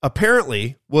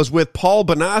apparently was with Paul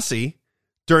Bonacci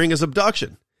during his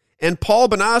abduction. And Paul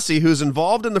Bonacci, who's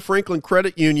involved in the Franklin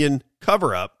Credit Union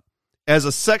cover-up as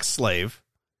a sex slave,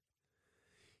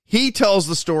 he tells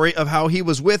the story of how he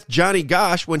was with Johnny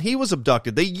Gosh when he was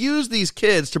abducted. They used these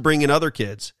kids to bring in other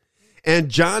kids. And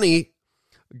Johnny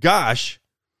Gosh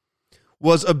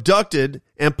was abducted,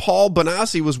 and Paul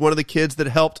Bonacci was one of the kids that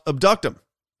helped abduct him.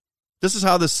 This is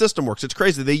how this system works. It's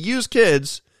crazy. They use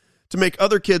kids to make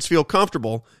other kids feel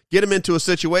comfortable, get them into a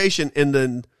situation, and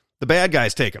then the bad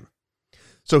guys take them.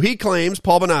 So he claims,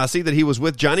 Paul Bonacci, that he was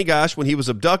with Johnny Gosh when he was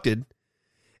abducted,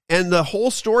 and the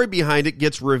whole story behind it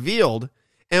gets revealed.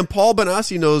 And Paul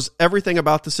Bonacci knows everything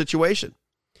about the situation.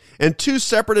 And two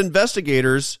separate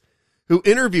investigators who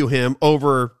interview him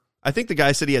over, I think the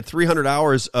guy said he had 300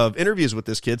 hours of interviews with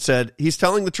this kid, said he's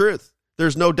telling the truth.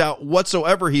 There's no doubt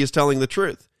whatsoever he is telling the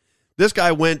truth. This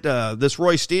guy went, this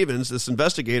Roy Stevens, this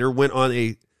investigator, went on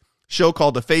a show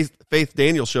called the Faith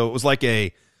Daniel Show. It was like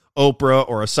a Oprah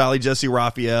or a Sally Jesse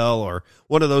Raphael or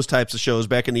one of those types of shows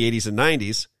back in the 80s and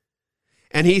 90s.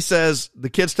 And he says the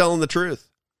kid's telling the truth.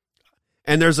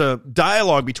 And there's a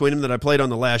dialogue between them that I played on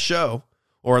the last show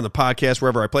or on the podcast,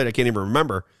 wherever I played, I can't even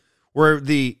remember, where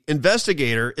the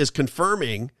investigator is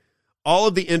confirming all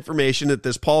of the information that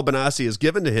this Paul Bonacci has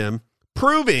given to him,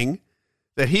 proving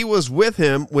that he was with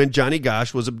him when Johnny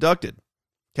Gosh was abducted.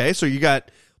 Okay, so you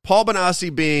got Paul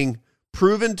Bonacci being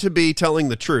proven to be telling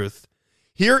the truth.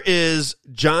 Here is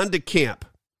John DeCamp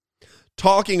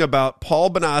talking about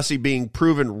Paul Bonacci being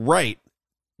proven right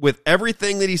with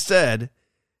everything that he said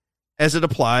as it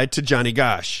applied to Johnny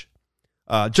Gosh.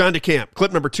 John DeCamp,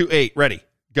 clip number 28, ready,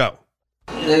 go.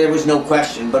 There was no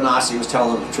question Bonacci was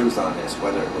telling the truth on this,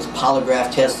 whether it was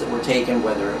polygraph tests that were taken,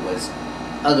 whether it was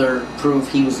other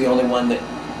proof. He was the only one that,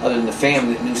 other than the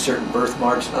family, that knew certain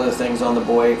birthmarks and other things on the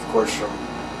boy, of course, from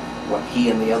what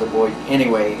he and the other boy,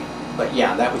 anyway. But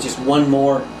yeah, that was just one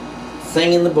more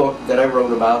thing in the book that I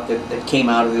wrote about that came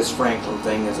out of this Franklin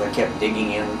thing as I kept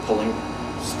digging in and pulling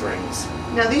strings.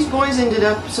 Now, these boys ended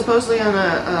up supposedly on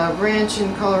a ranch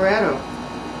in Colorado.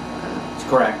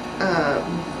 Correct.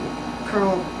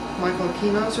 Colonel Michael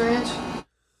Aquino's ranch.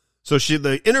 So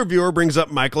the interviewer brings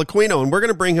up Michael Aquino, and we're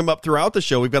going to bring him up throughout the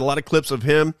show. We've got a lot of clips of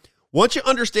him. Once you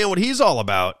understand what he's all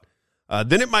about,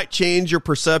 then it might change your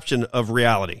perception of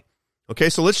reality. Okay,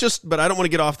 so but I don't want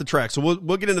to get off the track. So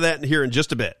we'll get into that here in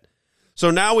just a bit.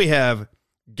 So now we have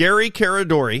Gary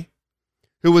Caradori,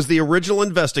 who was the original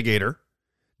investigator,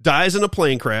 dies in a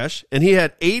plane crash, and he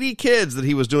had 80 kids that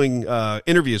he was doing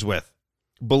interviews with.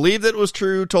 Believed that it was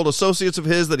true, told associates of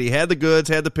his that he had the goods,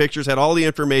 had the pictures, had all the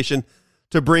information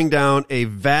to bring down a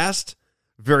vast,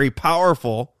 very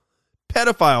powerful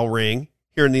pedophile ring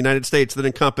here in the United States that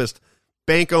encompassed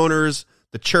bank owners,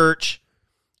 the church,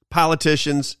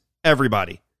 politicians,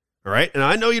 everybody. All right? And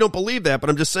I know you don't believe that, but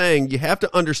I'm just saying you have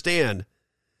to understand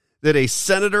that a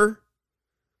senator,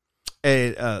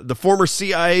 the former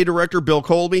CIA director, Bill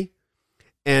Colby,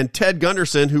 and Ted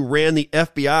Gunderson, who ran the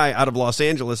FBI out of Los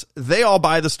Angeles, they all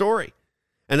buy the story.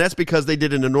 And that's because they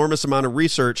did an enormous amount of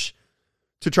research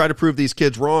to try to prove these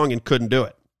kids wrong and couldn't do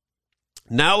it.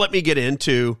 Now let me get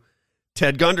into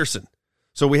Ted Gunderson.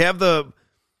 So we have the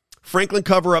Franklin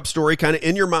cover-up story kind of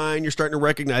in your mind. You're starting to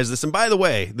recognize this. And by the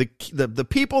way, the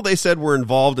people they said were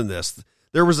involved in this,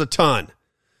 there was a ton.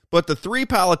 But the three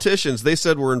politicians they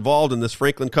said were involved in this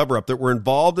Franklin cover-up that were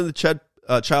involved in the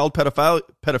child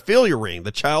pedophilia ring,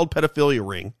 the child pedophilia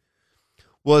ring,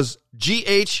 was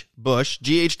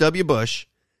G.H.W. Bush,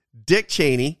 Dick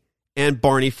Cheney, and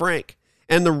Barney Frank.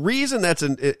 And the reason that's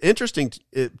interesting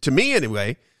to me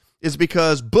anyway is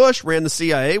because Bush ran the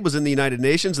CIA, was in the United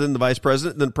Nations, then the vice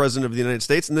president, then president of the United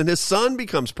States, and then his son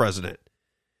becomes president.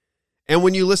 And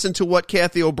when you listen to what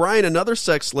Kathy O'Brien, another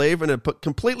sex slave in a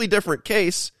completely different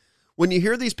case, when you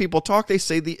hear these people talk, they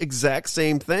say the exact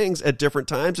same things at different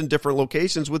times in different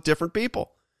locations with different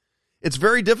people. It's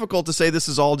very difficult to say this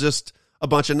is all just a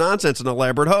bunch of nonsense, an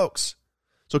elaborate hoax.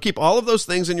 So keep all of those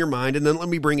things in your mind, and then let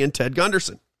me bring in Ted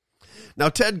Gunderson. Now,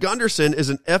 Ted Gunderson is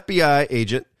an FBI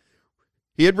agent.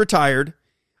 He had retired.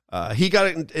 He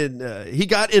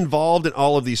got involved in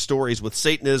all of these stories with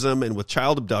Satanism and with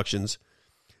child abductions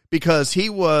because he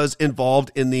was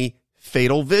involved in the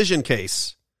Fatal Vision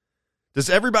case. Does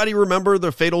everybody remember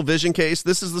the Fatal Vision case?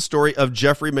 This is the story of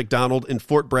Jeffrey McDonald in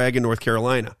Fort Bragg in North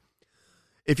Carolina.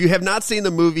 If you have not seen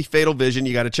the movie Fatal Vision,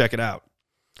 you got to check it out.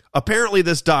 Apparently,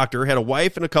 this doctor had a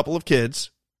wife and a couple of kids.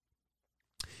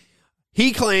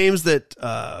 He claims that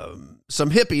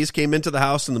some hippies came into the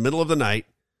house in the middle of the night,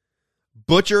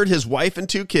 butchered his wife and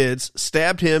two kids,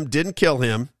 stabbed him, didn't kill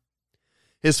him.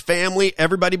 His family,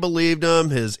 everybody believed him.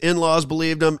 His in-laws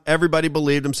believed him. Everybody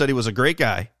believed him, said he was a great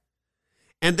guy.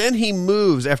 And then he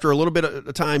moves, after a little bit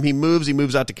of time, he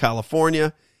moves out to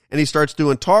California, and he starts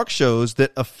doing talk shows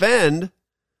that offend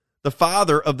the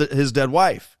father of his dead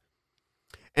wife.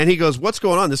 And he goes, what's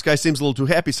going on? This guy seems a little too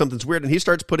happy. Something's weird. And he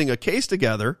starts putting a case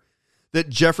together that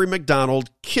Jeffrey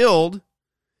McDonald killed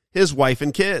his wife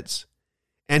and kids.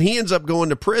 And he ends up going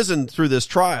to prison through this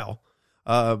trial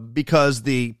because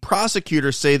the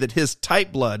prosecutors say that his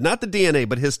type blood, not the DNA,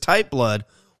 but his type blood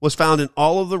was found in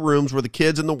all of the rooms where the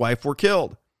kids and the wife were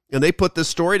killed. And they put this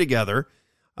story together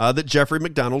that Jeffrey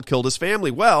McDonald killed his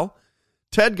family. Well,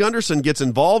 Ted Gunderson gets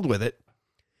involved with it.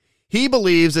 He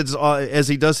believes, as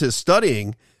he does his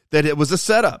studying, that it was a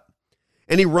setup.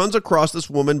 And he runs across this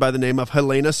woman by the name of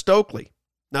Helena Stokely.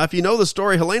 Now, if you know the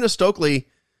story, Helena Stokely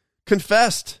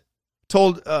confessed,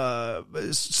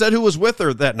 said who was with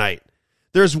her that night.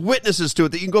 There's witnesses to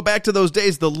it that you can go back to those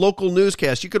days, the local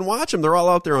newscasts. You can watch them. They're all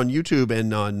out there on YouTube and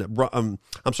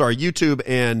YouTube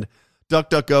and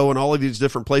DuckDuckGo and all of these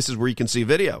different places where you can see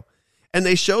video. And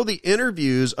they show the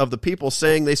interviews of the people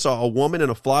saying they saw a woman in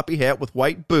a floppy hat with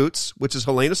white boots, which is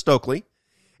Helena Stokely.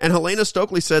 And Helena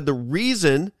Stokely said the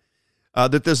reason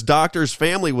that this doctor's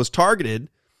family was targeted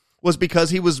was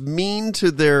because he was mean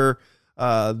to their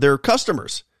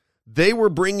customers. They were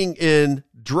bringing in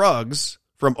drugs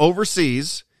from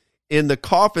overseas in the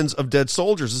coffins of dead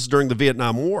soldiers. This is during the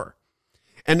Vietnam War.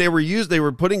 And they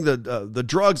were putting the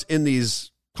drugs in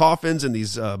these coffins and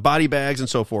these body bags and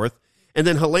so forth. And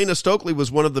then Helena Stokely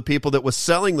was one of the people that was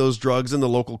selling those drugs in the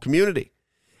local community.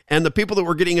 And the people that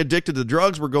were getting addicted to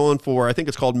drugs were going for, I think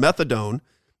it's called methadone,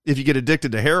 if you get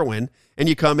addicted to heroin. And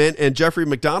you come in, and Jeffrey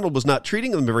McDonald was not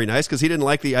treating them very nice because he didn't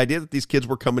like the idea that these kids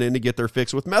were coming in to get their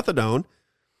fix with methadone.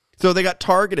 So they got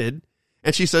targeted.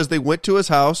 And she says they went to his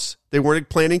house. They weren't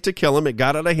planning to kill him. It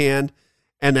got out of hand,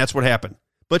 and that's what happened.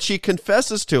 But she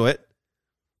confesses to it,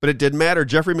 but it didn't matter.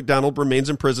 Jeffrey McDonald remains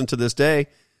in prison to this day.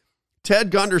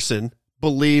 Ted Gunderson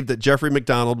believed that Jeffrey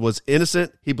McDonald was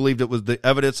innocent. He believed it was the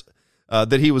evidence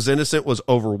that he was innocent was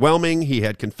overwhelming. He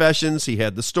had confessions. He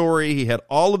had the story. He had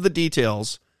all of the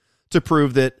details to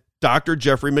prove that Dr.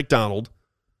 Jeffrey McDonald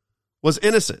was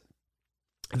innocent.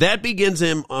 This is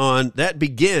in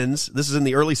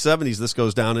the early 70s, this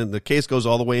goes down, and the case goes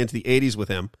all the way into the 80s with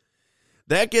him.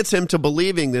 That gets him to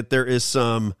believing that there is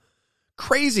some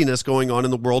craziness going on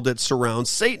in the world that surrounds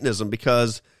Satanism,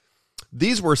 because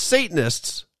these were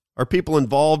Satanists, or people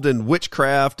involved in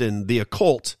witchcraft and the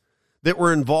occult, that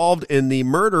were involved in the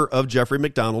murder of Jeffrey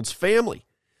McDonald's family.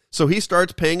 So he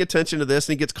starts paying attention to this,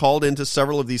 and he gets called into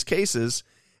several of these cases,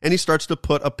 and he starts to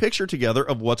put a picture together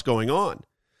of what's going on.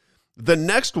 The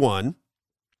next one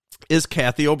is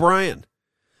Kathy O'Brien.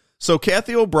 So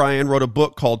Kathy O'Brien wrote a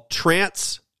book called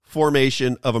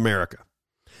Transformation of America.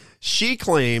 She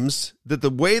claims that the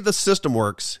way the system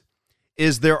works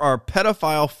is there are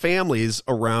pedophile families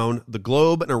around the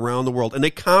globe and around the world, and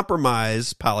they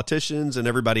compromise politicians and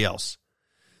everybody else.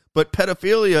 But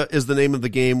pedophilia is the name of the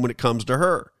game when it comes to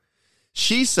her.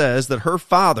 She says that her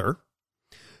father,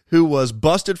 who was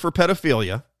busted for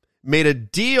pedophilia, made a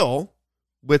deal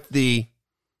with the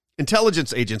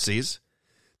intelligence agencies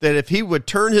that if he would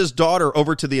turn his daughter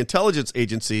over to the intelligence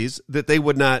agencies, that they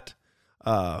would not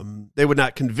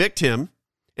convict him.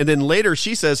 And then later,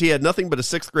 she says he had nothing but a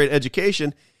 6th grade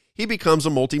education. He becomes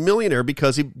a multimillionaire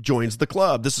because he joins the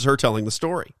club. This is her telling the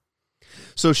story.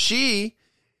 So she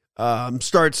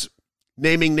starts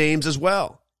naming names as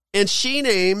well. And she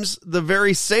names the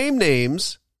very same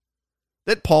names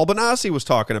that Paul Bonacci was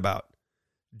talking about.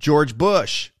 George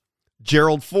Bush,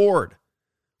 Gerald Ford,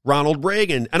 Ronald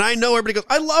Reagan. And I know everybody goes,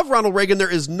 I love Ronald Reagan.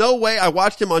 There is no way. I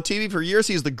watched him on TV for years.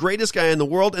 He's the greatest guy in the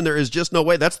world, and there is just no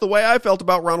way. That's the way I felt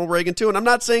about Ronald Reagan too. And I'm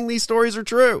not saying these stories are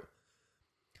true.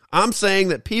 I'm saying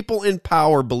that people in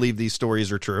power believe these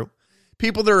stories are true.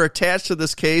 People that are attached to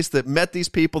this case, that met these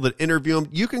people, that interview them.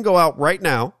 You can go out right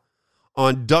now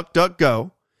on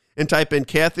DuckDuckGo and type in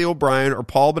Kathy O'Brien or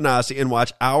Paul Bonacci and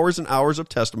watch hours and hours of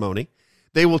testimony.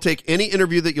 They will take any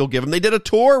interview that you'll give them. They did a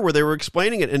tour where they were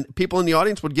explaining it, and people in the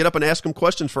audience would get up and ask them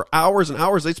questions for hours and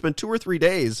hours. They spent 2 or 3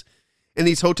 days in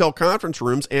these hotel conference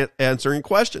rooms answering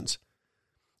questions.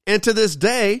 And to this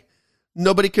day,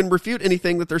 nobody can refute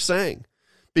anything that they're saying,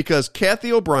 because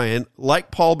Kathy O'Brien,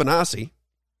 like Paul Bonacci,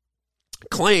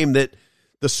 claim that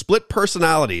the split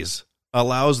personalities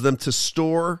allows them to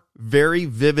store very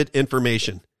vivid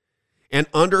information. And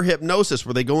under hypnosis,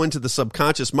 where they go into the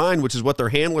subconscious mind, which is what their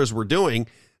handlers were doing,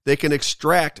 they can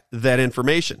extract that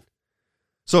information.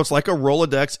 So it's like a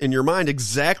Rolodex in your mind,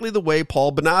 exactly the way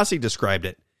Paul Bonacci described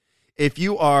it. If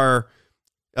you are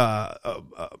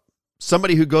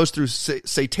somebody who goes through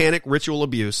satanic ritual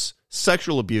abuse,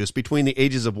 sexual abuse between the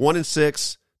ages of 1 and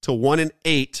 6 to 1 and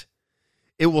 8,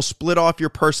 it will split off your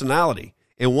personality.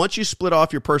 And once you split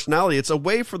off your personality, it's a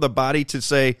way for the body to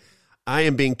say, I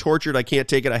am being tortured. I can't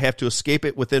take it. I have to escape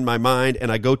it within my mind,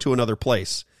 and I go to another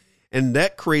place. And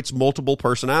that creates multiple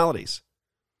personalities.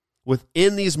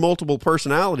 Within these multiple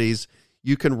personalities,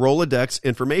 you can Rolodex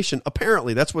information.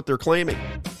 Apparently, that's what they're claiming.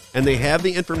 And they have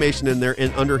the information in there,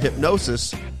 and under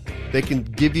hypnosis, they can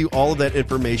give you all of that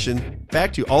information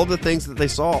back to you. All of the things that they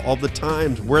saw, all the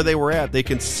times, where they were at. They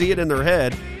can see it in their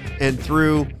head, and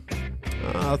through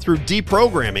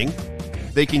deprogramming,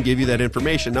 they can give you that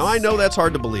information. Now, I know that's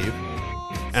hard to believe.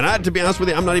 And to be honest with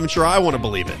you, I'm not even sure I want to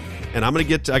believe it. And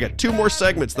I got 2 more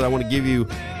segments that I want to give you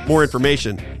more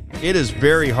information. It is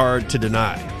very hard to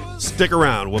deny. Stick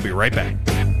around. We'll be right back.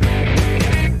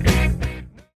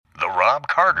 The Robb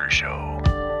Carter Show.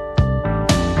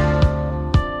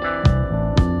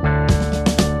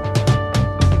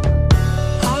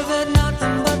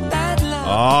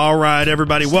 All right,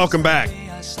 everybody, welcome back.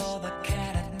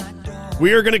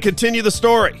 We are going to continue the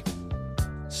story.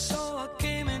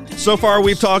 So far,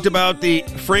 we've talked about the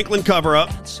Franklin cover-up.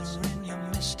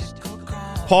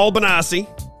 Paul Bonacci.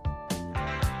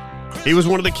 He was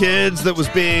one of the kids that was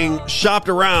being shopped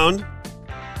around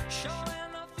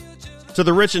to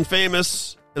the rich and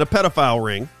famous in a pedophile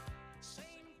ring.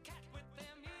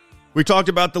 We talked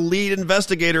about the lead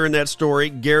investigator in that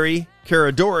story, Gary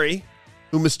Caradori,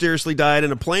 who mysteriously died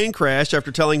in a plane crash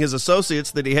after telling his associates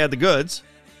that he had the goods.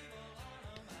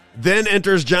 Then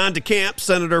enters John DeCamp,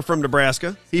 senator from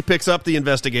Nebraska. He picks up the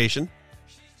investigation.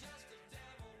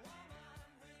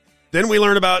 Then we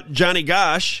learn about Johnny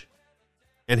Gosch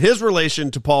and his relation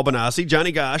to Paul Bonacci.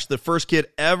 Johnny Gosch, the first kid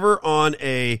ever on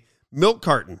a milk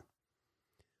carton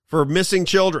for missing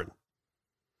children.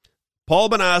 Paul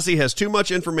Bonacci has too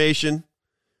much information,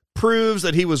 proves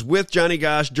that he was with Johnny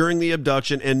Gosch during the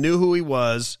abduction and knew who he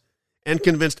was, and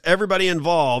convinced everybody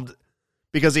involved,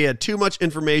 because he had too much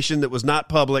information that was not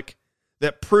public,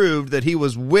 that proved that he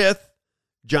was with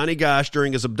Johnny Gosch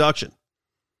during his abduction.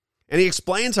 And he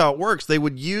explains how it works. They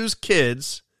would use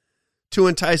kids to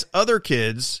entice other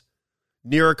kids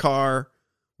near a car,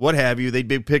 what have you. They'd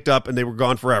be picked up and they were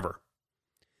gone forever.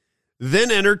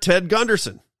 Then entered Ted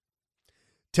Gunderson.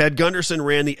 Ted Gunderson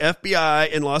ran the FBI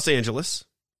in Los Angeles.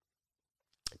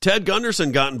 Ted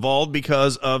Gunderson got involved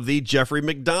because of the Jeffrey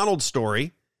McDonald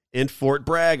story in Fort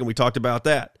Bragg, and we talked about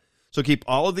that. So keep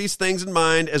all of these things in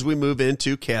mind as we move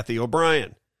into Kathy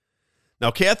O'Brien.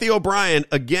 Now, Kathy O'Brien,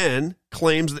 again,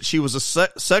 claims that she was a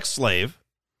sex slave,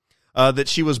 that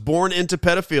she was born into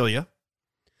pedophilia,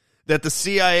 that the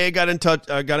CIA got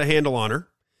a handle on her,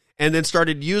 and then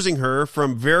started using her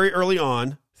from very early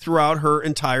on throughout her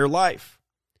entire life.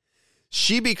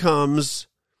 She becomes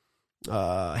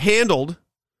handled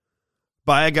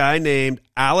by a guy named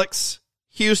Alex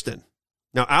Houston.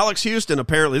 Now, Alex Houston,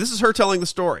 apparently, this is her telling the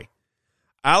story.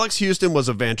 Alex Houston was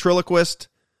a ventriloquist,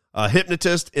 a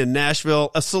hypnotist in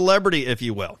Nashville, a celebrity, if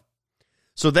you will.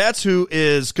 So that's who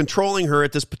is controlling her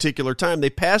at this particular time. They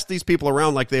pass these people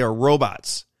around like they are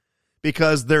robots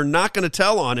because they're not going to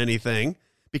tell on anything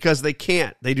because they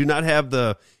can't. They do not have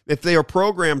if they are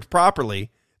programmed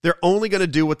properly, they're only going to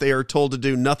do what they are told to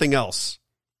do, nothing else.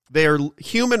 They are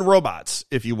human robots,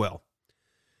 if you will.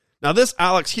 Now, this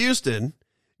Alex Houston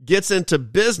gets into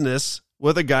business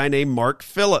with a guy named Mark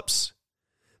Phillips.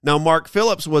 Now, Mark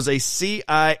Phillips was a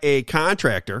CIA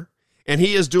contractor, and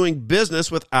he is doing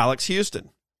business with Alex Houston.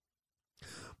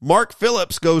 Mark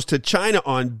Phillips goes to China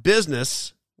on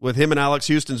business with him and Alex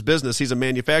Houston's business. He's a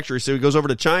manufacturer, so he goes over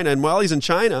to China, and while he's in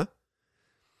China,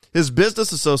 his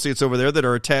business associates over there that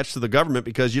are attached to the government,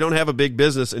 because you don't have a big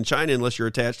business in China unless you're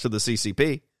attached to the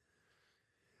CCP,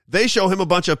 they show him a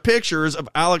bunch of pictures of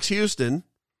Alex Houston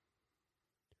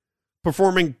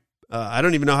performing, I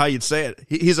don't even know how you'd say it.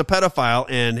 He's a pedophile,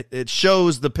 and it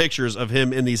shows the pictures of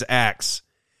him in these acts.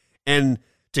 And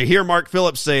to hear Mark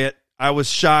Phillips say it, I was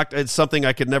shocked. It's something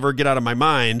I could never get out of my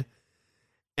mind.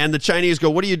 And the Chinese go,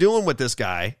 "What are you doing with this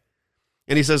guy?"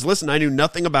 And he says, "Listen, I knew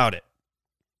nothing about it."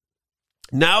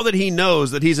 Now that he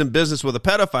knows that he's in business with a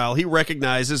pedophile, he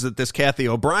recognizes that this Kathy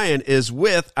O'Brien is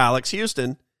with Alex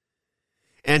Houston.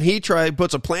 And he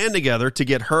puts a plan together to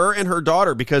get her and her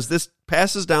daughter, because this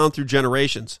passes down through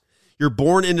generations. You're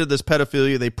born into this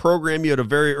pedophilia. They program you at a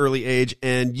very early age,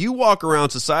 and you walk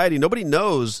around society. Nobody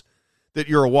knows that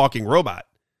you're a walking robot.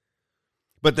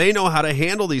 But they know how to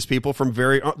handle these people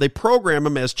they program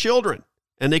them as children,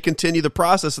 and they continue the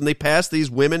process, and they pass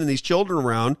these women and these children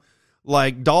around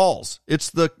like dolls.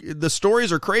 The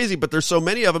stories are crazy, but there's so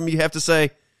many of them, you have to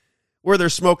say, where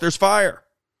there's smoke, there's fire.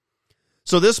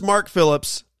 So this Mark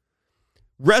Phillips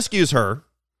rescues her,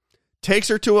 takes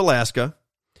her to Alaska,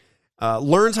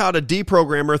 learns how to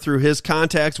deprogram her through his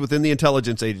contacts within the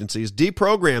intelligence agencies,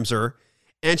 deprograms her,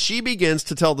 and she begins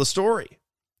to tell the story.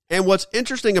 And what's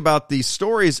interesting about these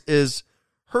stories is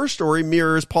her story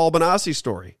mirrors Paul Bonassi's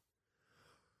story.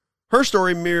 Her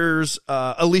story mirrors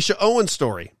Alicia Owen's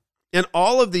story. And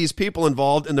all of these people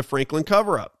involved in the Franklin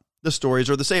cover-up, the stories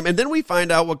are the same. And then we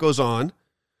find out what goes on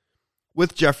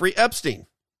with Jeffrey Epstein.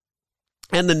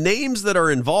 And the names that are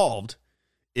involved,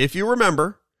 if you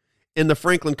remember, in the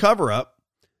Franklin cover-up,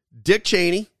 Dick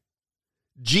Cheney,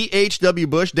 G.H.W.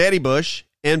 Bush, Daddy Bush,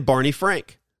 and Barney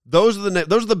Frank. Those are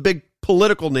the big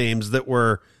political names that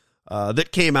were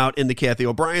that came out in the Kathy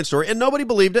O'Brien story, and nobody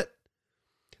believed it.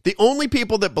 The only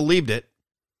people that believed it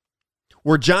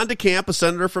were John DeCamp, a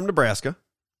senator from Nebraska,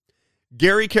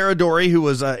 Gary Caradori, who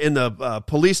was in the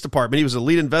police department. He was a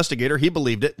lead investigator. He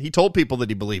believed it. He told people that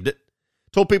he believed it.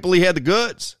 Told people he had the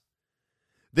goods.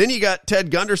 Then you got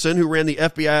Ted Gunderson, who ran the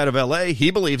FBI out of L.A.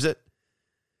 He believes it.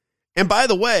 And by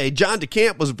the way, John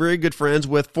DeCamp was very good friends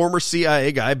with former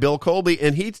CIA guy Bill Colby,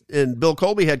 and Bill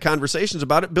Colby had conversations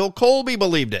about it. Bill Colby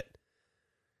believed it.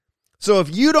 So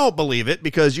if you don't believe it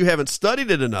because you haven't studied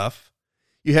it enough,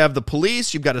 you have the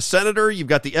police, you've got a senator, you've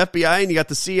got the FBI, and you got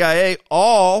the CIA,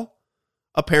 all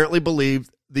apparently believe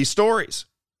these stories.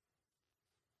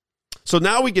 So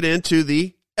now we get into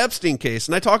the Epstein case,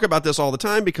 and I talk about this all the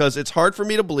time because it's hard for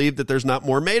me to believe that there's not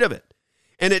more made of it.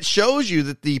 And it shows you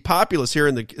that the populace here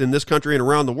in this country and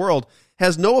around the world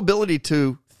has no ability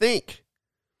to think.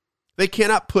 They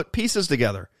cannot put pieces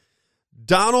together.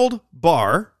 Donald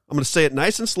Barr, I'm going to say it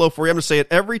nice and slow for you. I'm going to say it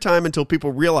every time until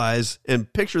people realize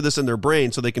and picture this in their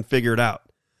brain so they can figure it out.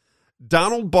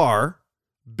 Donald Barr,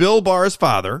 Bill Barr's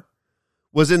father,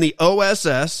 was in the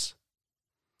OSS,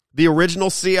 the original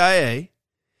CIA.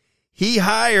 He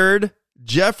hired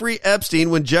Jeffrey Epstein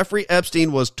when Jeffrey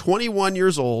Epstein was 21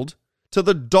 years old to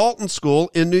the Dalton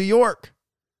School in New York.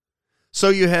 So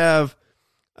you have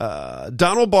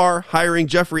Donald Barr hiring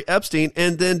Jeffrey Epstein,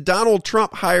 and then Donald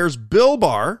Trump hires Bill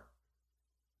Barr,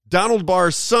 Donald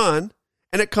Barr's son,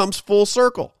 and it comes full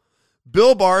circle.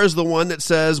 Bill Barr is the one that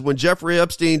says when Jeffrey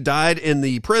Epstein died in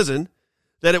the prison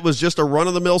that it was just a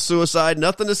run-of-the-mill suicide.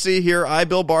 Nothing to see here. I,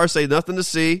 Bill Barr, say nothing to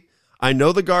see. I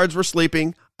know the guards were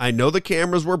sleeping. I know the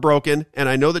cameras were broken. And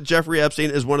I know that Jeffrey Epstein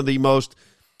is one of the most,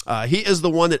 he is the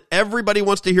one that everybody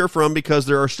wants to hear from because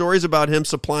there are stories about him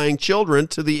supplying children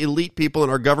to the elite people in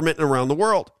our government and around the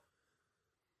world.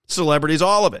 Celebrities,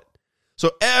 all of it.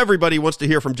 So everybody wants to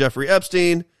hear from Jeffrey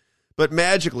Epstein, but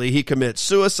magically he commits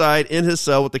suicide in his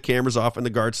cell with the cameras off and the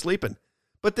guards sleeping.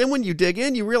 But then when you dig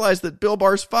in, you realize that Bill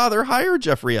Barr's father hired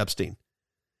Jeffrey Epstein.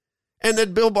 And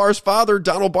then Bill Barr's father,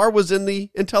 Donald Barr, was in the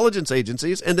intelligence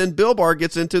agencies. And then Bill Barr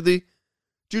gets into the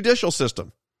judicial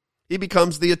system. He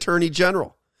becomes the attorney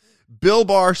general. Bill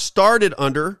Barr started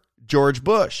under George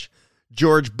Bush.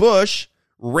 George Bush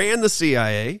ran the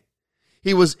CIA.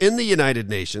 He was in the United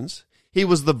Nations. He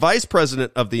was the vice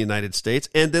president of the United States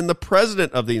and then the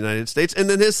president of the United States. And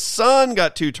then his son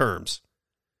got 2 terms.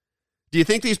 Do you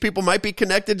think these people might be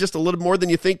connected just a little more than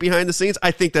you think behind the scenes?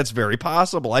 I think that's very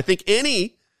possible. I think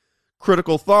any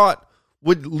critical thought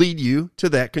would lead you to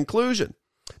that conclusion.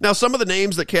 Now, some of the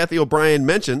names that Kathy O'Brien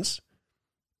mentions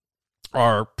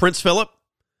are Prince Philip.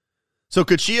 So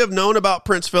could she have known about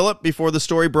Prince Philip before the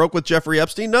story broke with Jeffrey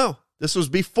Epstein? No. This was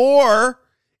before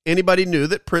anybody knew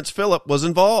that Prince Philip was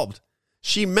involved.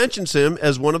 She mentions him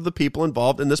as one of the people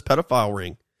involved in this pedophile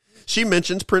ring. She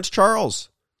mentions Prince Charles.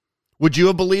 Would you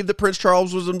have believed that Prince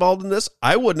Charles was involved in this?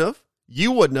 I wouldn't have.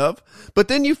 You wouldn't have. But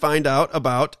then you find out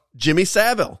about Jimmy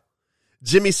Savile.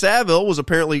 Jimmy Savile was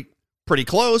apparently pretty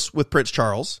close with Prince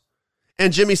Charles.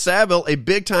 And Jimmy Savile, a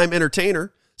big-time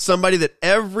entertainer, somebody that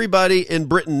everybody in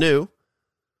Britain knew,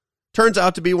 turns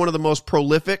out to be one of the most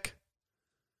prolific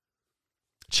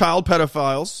child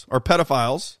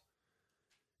pedophiles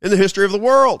in the history of the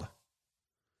world.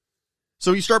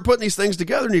 So you start putting these things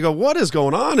together and you go, what is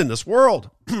going on in this world?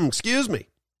 Excuse me.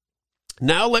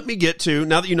 Now let me get to,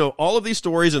 now that you know all of these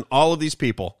stories and all of these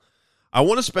people, I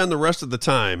want to spend the rest of the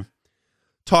time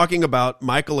talking about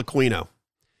Michael Aquino,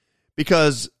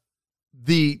 because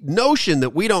the notion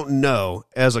that we don't know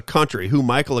as a country who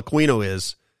Michael Aquino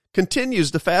is continues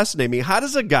to fascinate me. How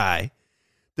does a guy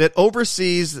that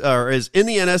oversees or is in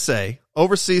the NSA,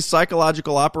 oversees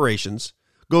psychological operations,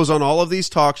 goes on all of these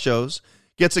talk shows,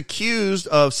 gets accused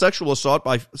of sexual assault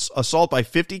by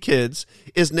 50 kids,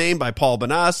 is named by Paul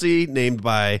Benassi, named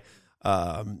by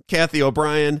Kathy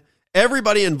O'Brien.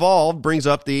 Everybody involved brings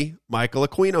up the Michael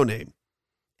Aquino name.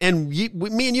 And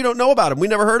me and you don't know about him. We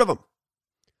never heard of him.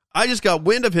 I just got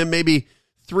wind of him maybe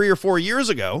 3 or 4 years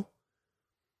ago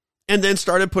and then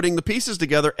started putting the pieces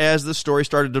together as the story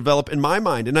started to develop in my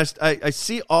mind. And I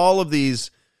see all of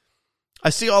these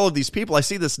people. I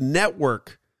see this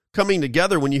network coming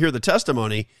together. When you hear the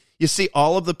testimony, you see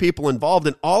all of the people involved,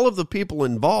 and all of the people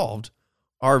involved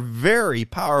are very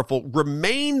powerful,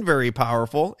 remain very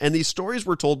powerful, and these stories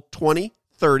were told 20,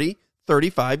 30,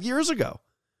 35 years ago.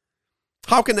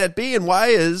 How can that be, and why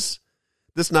is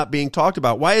this not being talked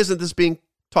about? Why isn't this being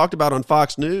talked about on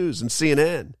Fox News and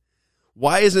CNN?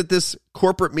 Why isn't this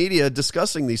corporate media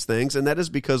discussing these things? And that is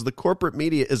because the corporate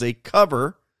media is a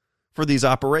cover for these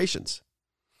operations.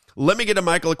 Let me get to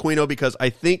Michael Aquino, because I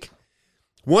think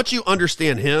once you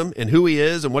understand him and who he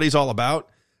is and what he's all about,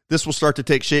 this will start to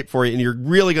take shape for you, and you're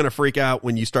really going to freak out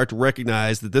when you start to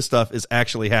recognize that this stuff is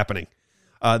actually happening.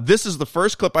 This is the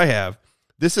first clip I have.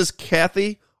 This is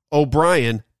Kathy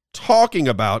O'Brien talking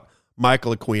about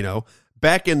Michael Aquino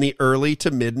back in the early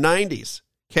to mid-90s.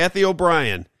 Kathy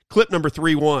O'Brien, clip number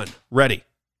 3-1. Ready,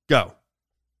 go.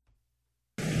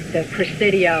 The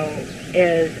Presidio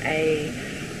is a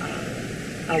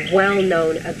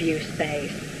well-known abuse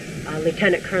base.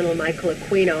 Lieutenant Colonel Michael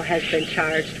Aquino has been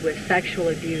charged with sexual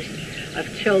abuse of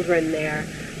children there,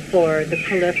 for the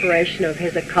proliferation of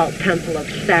his occult temple of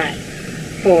Set,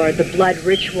 for the blood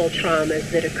ritual traumas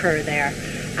that occur there.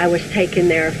 I was taken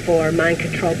there for mind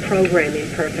control programming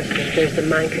purposes. There's the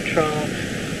mind control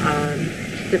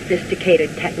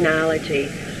sophisticated technology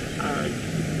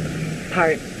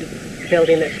part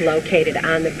building that's located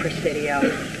on the Presidio.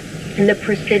 And the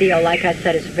Presidio, like I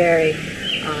said,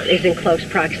 is in close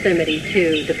proximity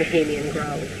to the Bohemian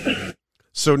Grove.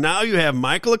 So now you have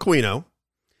Michael Aquino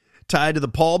tied to the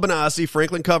Paul Benassi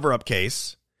Franklin cover-up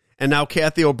case, and now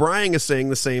Kathy O'Brien is saying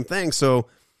the same thing. So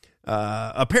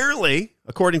apparently,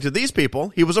 according to these people,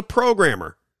 he was a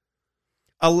programmer.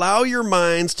 Allow your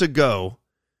minds to go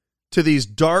to these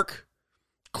dark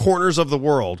corners of the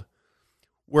world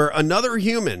where another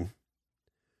human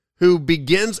who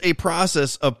begins a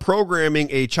process of programming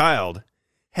a child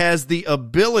has the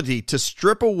ability to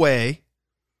strip away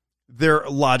their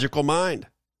logical mind,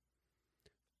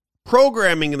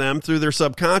 programming them through their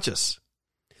subconscious.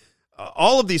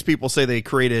 all of these people say they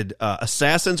created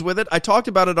assassins with it. I talked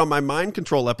about it on my mind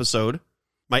control episode,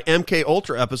 my MK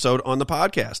Ultra episode on the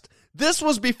podcast. This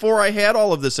was before I had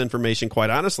all of this information, quite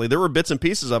honestly. There were bits and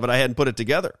pieces of it. I hadn't put it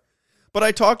together. But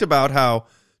I talked about how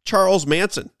Charles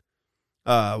Manson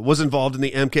was involved in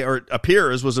the MK, or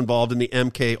appears was involved in the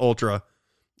MK Ultra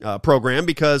program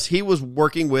because he was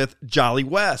working with Jolly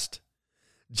West.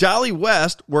 Jolly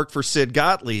West worked for Sid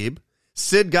Gottlieb.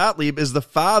 Sid Gottlieb is the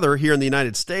father here in the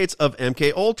United States of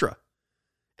MK Ultra.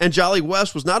 And Jolly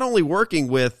West was not only working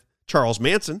with Charles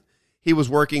Manson, he was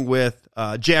working with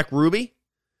Jack Ruby.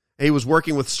 He was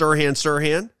working with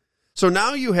Sirhan. So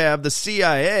now you have the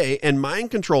CIA and mind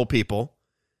control people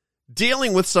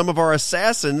dealing with some of our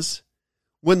assassins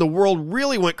when the world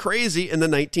really went crazy in the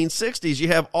 1960s. You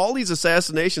have all these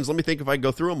assassinations. Let me think if I can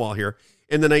go through them all here.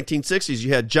 In the 1960s,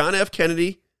 you had John F.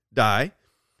 Kennedy die.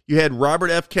 You had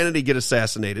Robert F. Kennedy get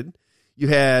assassinated. You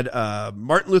had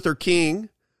Martin Luther King,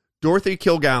 Dorothy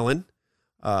Kilgallen,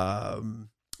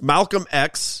 Malcolm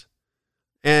X.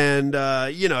 And,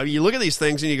 you look at these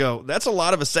things and you go, that's a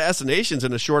lot of assassinations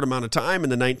in a short amount of time in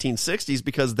the 1960s,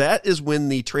 because that is when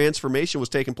the transformation was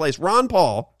taking place. Ron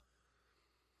Paul,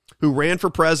 who ran for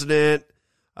president,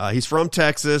 he's from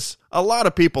Texas. A lot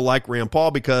of people like Rand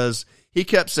Paul because he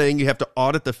kept saying you have to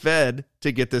audit the Fed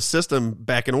to get this system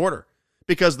back in order.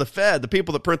 Because the Fed, the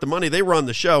people that print the money, they run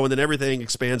the show, and then everything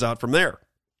expands out from there.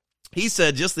 He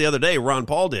said just the other day, Ron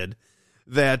Paul did,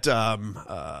 that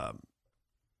Ron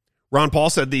Paul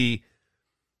said the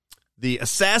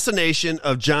assassination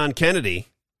of John Kennedy,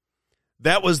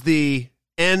 that was the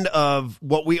end of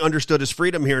what we understood as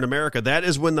freedom here in America. That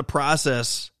is when the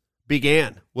process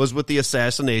began, was with the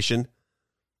assassination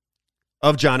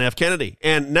of John F. Kennedy.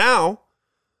 And now,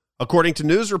 according to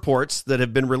news reports that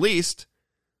have been released,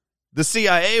 the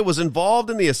CIA was involved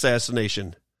in the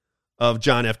assassination of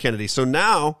John F. Kennedy. So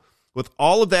now, with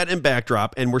all of that in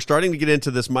backdrop, and we're starting to get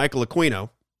into this Michael Aquino,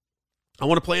 I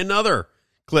want to play another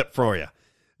clip for you.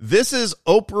 This is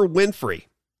Oprah Winfrey.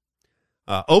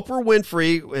 Oprah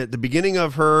Winfrey, at the beginning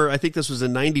of her, I think this was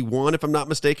in 91, if I'm not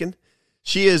mistaken,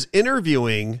 she is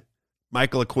interviewing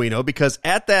Michael Aquino because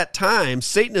at that time,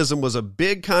 Satanism was a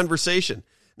big conversation.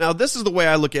 Now, this is the way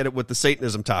I look at it with the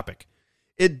Satanism topic.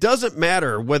 It doesn't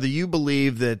matter whether you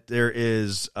believe that there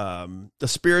is a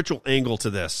spiritual angle to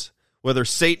this, whether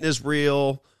Satan is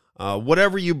real,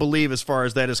 whatever you believe as far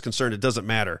as that is concerned, it doesn't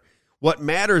matter. What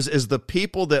matters is the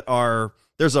people that are,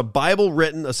 there's a Bible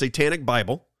written, a satanic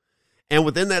Bible, and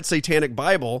within that satanic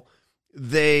Bible,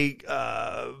 they,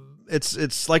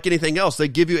 it's like anything else. They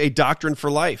give you a doctrine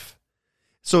for life.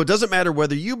 So it doesn't matter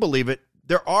whether you believe it.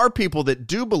 There are people that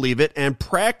do believe it and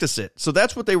practice it. So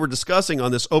that's what they were discussing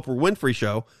on this Oprah Winfrey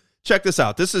show. Check this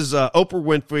out. This is Oprah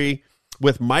Winfrey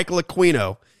with Michael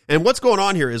Aquino. And what's going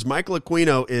on here is Michael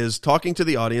Aquino is talking to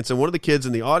the audience, and one of the kids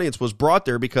in the audience was brought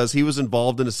there because he was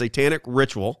involved in a satanic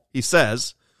ritual, he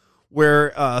says,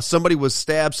 where somebody was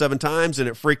stabbed 7 times and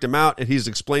it freaked him out, and he's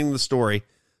explaining the story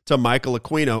to Michael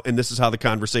Aquino, and this is how the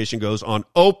conversation goes on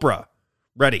Oprah.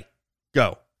 Ready,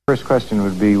 go. First question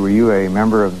would be, were you a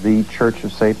member of the Church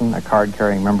of Satan, a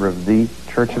card-carrying member of the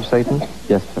Church of Satan?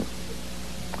 Yes, sir.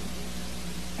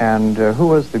 And who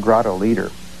was the grotto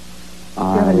leader?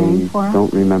 I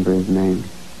don't remember his name.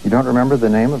 You don't remember the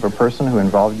name of a person who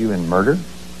involved you in murder?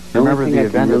 The only thing I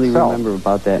can really remember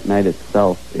about that night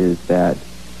itself is that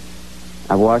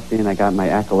I walked in, I got my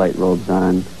acolyte robes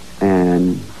on,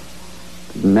 and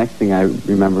the next thing I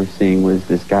remember seeing was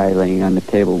this guy laying on the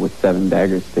table with 7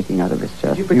 daggers sticking out of his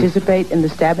chest. Did you participate in the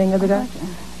stabbing of the guy?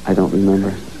 I don't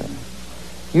remember.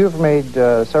 You have made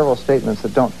several statements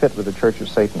that don't fit with the Church of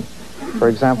Satan. For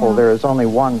example, there is only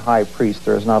one high priest.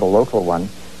 There is not a local one.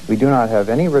 We do not have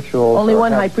any rituals. Only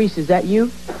one high priest. Is that you?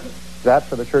 That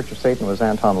for the Church of Satan was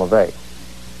Anton LaVey.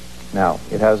 Now,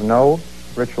 it has no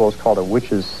rituals called a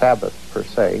witch's Sabbath, per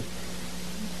se.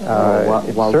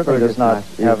 It certainly does not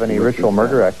have any ritual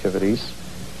murder activities.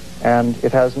 And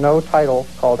it has no title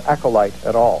called acolyte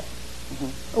at all.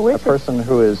 A person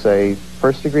who is a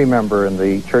first-degree member in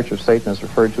the Church of Satan is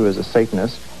referred to as a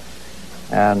Satanist.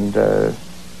 And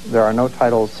there are no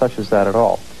titles such as that at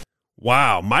all.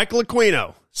 Wow. Michael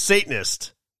Aquino,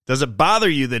 Satanist. Does it bother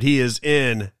you that he is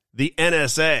in the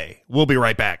NSA? We'll be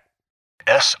right back.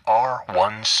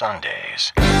 SR1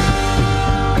 Sundays.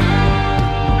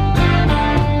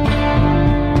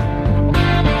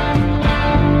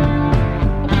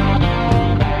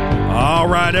 All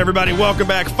right, everybody, welcome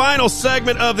back. Final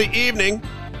segment of the evening.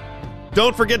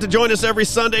 Don't forget to join us every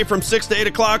Sunday from 6 to 8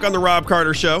 o'clock on The Robb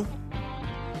Carter Show.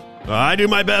 I do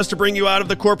my best to bring you out of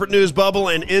the corporate news bubble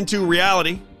and into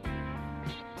reality.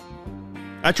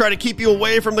 I try to keep you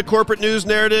away from the corporate news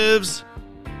narratives.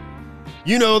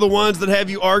 You know, the ones that have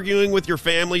you arguing with your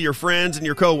family, your friends, and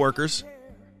your coworkers.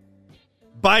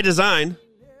 By design.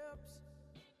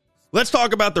 Let's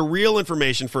talk about the real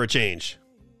information for a change.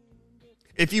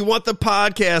 If you want the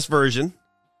podcast version,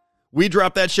 we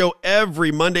drop that show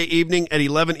every Monday evening at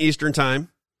 11 Eastern Time.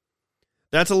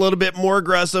 That's a little bit more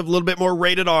aggressive, a little bit more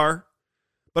rated R,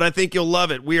 but I think you'll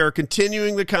love it. We are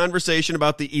continuing the conversation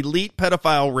about the elite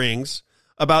pedophile rings,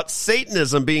 about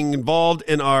Satanism being involved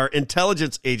in our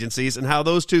intelligence agencies, and how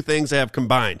those two things have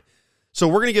combined. So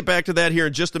we're going to get back to that here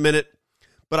in just a minute,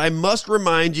 but I must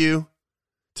remind you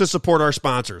to support our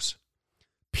sponsors.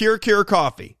 Pure Cure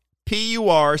Coffee,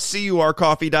 PURCUR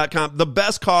coffee.com, the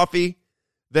best coffee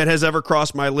that has ever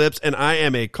crossed my lips, and I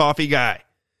am a coffee guy.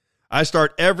 I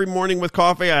start every morning with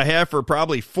coffee. I have for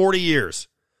probably 40 years.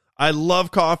 I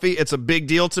love coffee. It's a big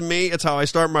deal to me. It's how I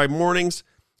start my mornings.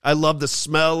 I love the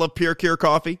smell of Pure Cure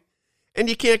Coffee. And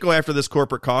you can't go after this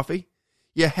corporate coffee.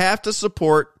 You have to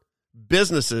support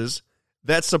businesses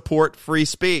that support free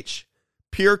speech.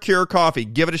 Pure Cure Coffee.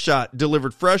 Give it a shot.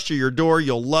 Delivered fresh to your door.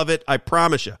 You'll love it. I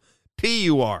promise you.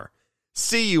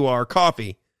 PURCUR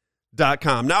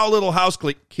coffee.com. Now a little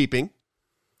housekeeping.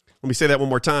 Let me say that one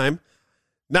more time.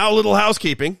 Now a little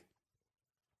housekeeping.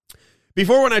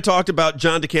 Before, when I talked about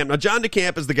John DeCamp, now John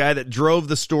DeCamp is the guy that drove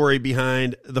the story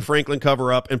behind the Franklin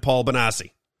cover-up and Paul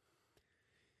Benassi.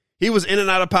 He was in and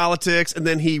out of politics, and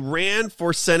then he ran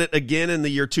for Senate again in the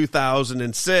year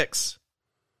 2006.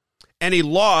 And he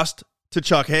lost to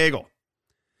Chuck Hagel.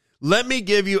 Let me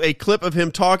give you a clip of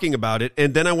him talking about it,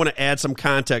 and then I want to add some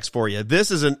context for you.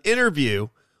 This is an interview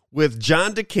with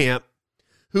John DeCamp,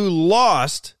 who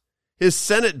lost his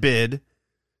Senate bid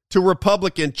to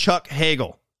Republican Chuck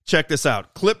Hagel. Check this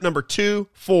out. Clip number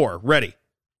 2-4. Ready.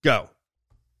 Go.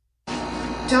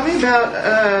 Tell me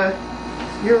about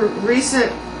your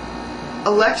recent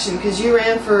election, because you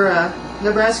ran for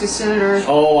Nebraska Senator.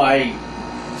 Oh, I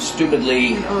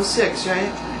stupidly... In 06,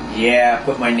 right? Yeah,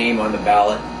 put my name on the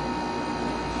ballot.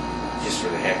 Just for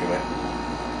the heck of it.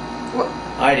 What?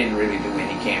 I didn't really do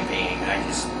any campaigning. I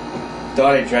just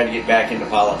thought I'd try to get back into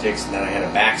politics, and then I had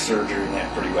a back surgery, and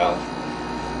that pretty well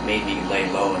made me lay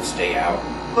low and stay out.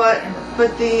 But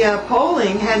the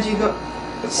polling had you go.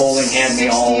 The polling had me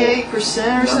all 68% or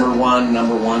something.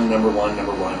 number one,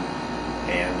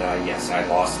 and yes, I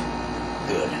lost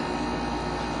good.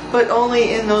 But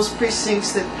only in those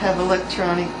precincts that have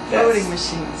electronic voting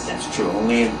machines. That's true.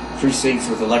 Only in precincts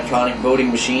with electronic voting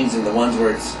machines, and the ones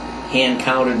where it's hand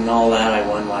counted and all that, I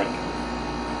won like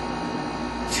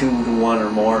 2-1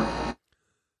 or more.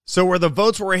 So where the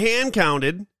votes were hand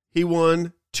counted, he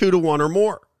won 2-1 or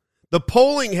more. The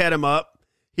polling had him up.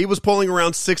 He was polling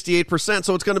around 68%,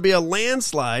 so it's going to be a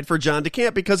landslide for John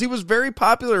DeCamp because he was very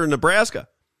popular in Nebraska,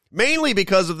 mainly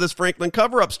because of this Franklin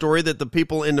cover-up story that the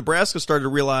people in Nebraska started to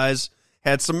realize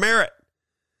had some merit.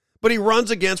 But he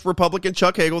runs against Republican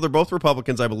Chuck Hagel. They're both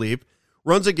Republicans, I believe.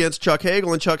 Runs against Chuck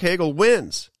Hagel, and Chuck Hagel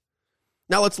wins.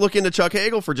 Now let's look into Chuck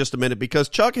Hagel for just a minute, because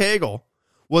Chuck Hagel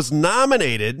was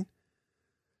nominated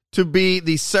to be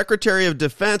the Secretary of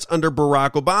Defense under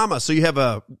Barack Obama. So you have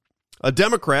a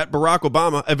Democrat, Barack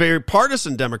Obama, a very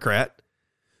partisan Democrat,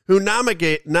 who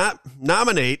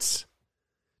nominates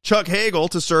Chuck Hagel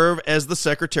to serve as the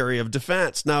Secretary of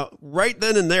Defense. Now, right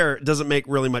then and there, it doesn't make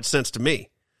really much sense to me.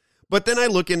 But then I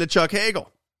look into Chuck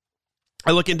Hagel. I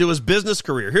look into his business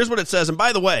career. Here's what it says. And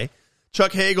by the way,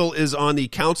 Chuck Hagel is on the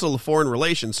Council of Foreign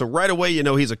Relations, so right away you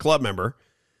know he's a club member.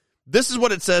 This is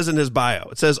what it says in his bio.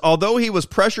 It says, although he was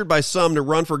pressured by some to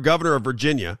run for governor of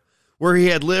Virginia, where he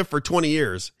had lived for 20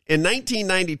 years, in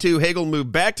 1992, Hagel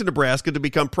moved back to Nebraska to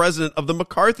become president of the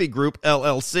McCarthy Group,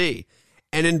 LLC,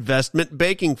 an investment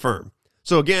banking firm.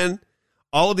 So again,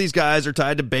 all of these guys are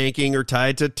tied to banking or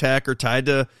tied to tech or tied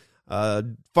to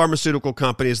pharmaceutical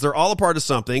companies. They're all a part of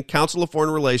something. Council of Foreign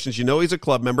Relations. You know he's a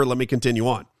club member. Let me continue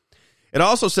on. It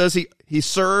also says he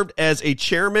served as a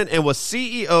chairman and was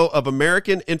CEO of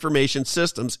American Information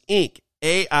Systems, Inc.,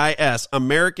 AIS,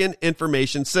 American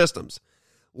Information Systems,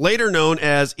 later known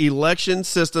as Election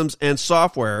Systems and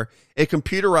Software, a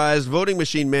computerized voting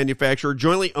machine manufacturer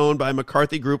jointly owned by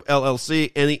McCarthy Group,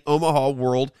 LLC, and the Omaha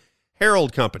World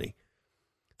Herald Company.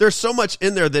 There's so much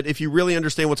in there that if you really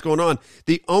understand what's going on,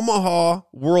 the Omaha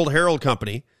World Herald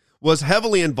Company was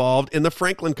heavily involved in the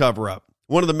Franklin cover-up.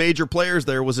 One of the major players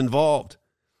there was involved.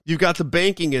 You've got the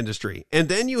banking industry. And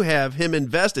then you have him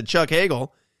invested, Chuck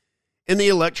Hagel, in the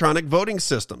electronic voting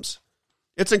systems.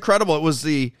 It's incredible. It was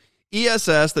the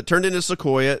ESS that turned into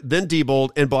Sequoia, then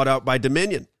Diebold, and bought out by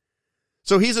Dominion.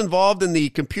 So he's involved in the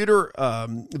computer,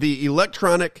 the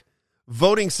electronic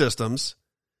voting systems,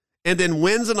 and then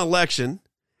wins an election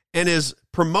and is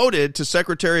promoted to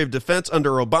Secretary of Defense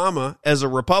under Obama as a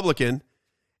Republican,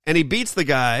 and he beats the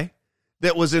guy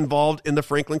that was involved in the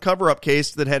Franklin cover-up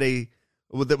case that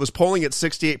was polling at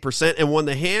 68% and won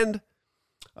the hand.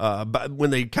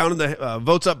 When they counted the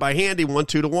votes up by hand, he won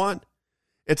 2-1.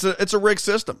 It's a rigged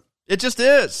system. It just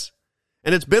is.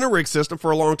 And it's been a rigged system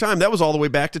for a long time. That was all the way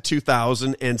back to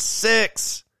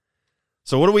 2006.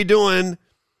 So what are we doing?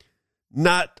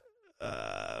 Not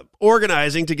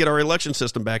organizing to get our election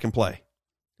system back in play.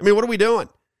 I mean, what are we doing?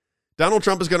 Donald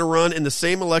Trump is going to run in the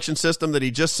same election system that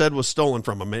he just said was stolen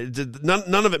from him.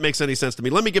 None of it makes any sense to me.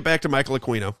 Let me get back to Michael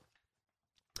Aquino,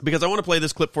 because I want to play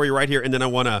this clip for you right here, and then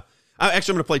I'm going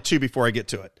to play two before I get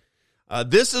to it.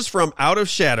 This is from Out of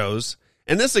Shadows,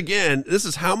 and this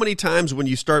is how many times when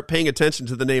you start paying attention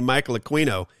to the name Michael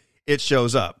Aquino, it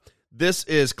shows up. This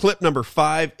is clip number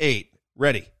 58.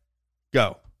 Ready?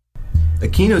 Go.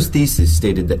 Aquino's thesis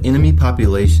stated that enemy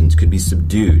populations could be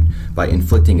subdued by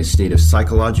inflicting a state of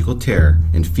psychological terror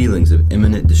and feelings of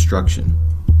imminent destruction.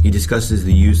 He discusses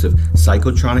the use of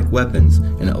psychotronic weapons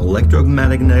and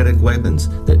electromagnetic weapons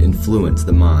that influence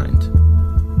the mind.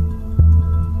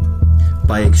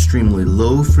 By extremely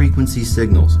low-frequency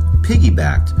signals,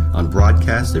 piggybacked on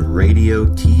broadcasts of radio,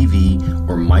 TV,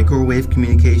 or microwave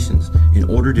communications in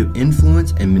order to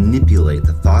influence and manipulate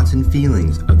the thoughts and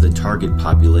feelings of the target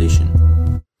population.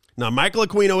 Now, Michael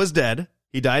Aquino is dead.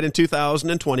 He died in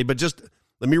 2020, but just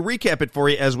let me recap it for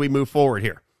you as we move forward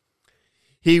here.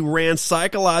 He ran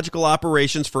psychological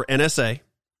operations for NSA.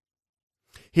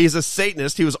 He's a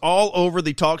Satanist. He was all over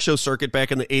the talk show circuit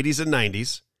back in the 80s and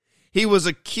 90s. He was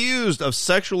accused of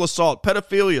sexual assault,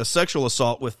 pedophilia, sexual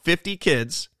assault with 50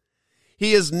 kids.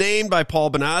 He is named by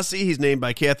Paul Benassi. He's named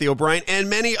by Kathy O'Brien and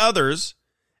many others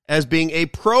as being a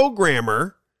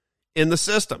programmer in the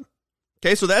system.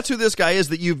 Okay, so that's who this guy is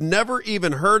that you've never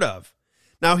even heard of.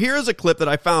 Now, here is a clip that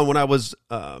I found when I was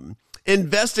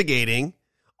investigating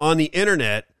on the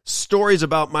internet stories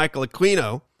about Michael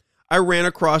Aquino. I ran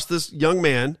across this young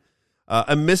man,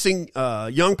 a missing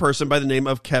young person by the name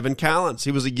of Kevin Collins.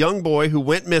 He was a young boy who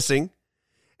went missing.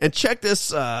 And check this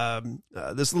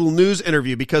this little news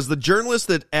interview, because the journalist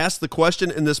that asked the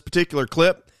question in this particular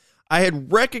clip, I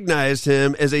had recognized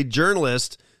him as a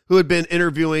journalist who had been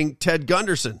interviewing Ted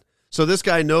Gunderson. So this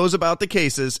guy knows about the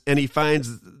cases, and he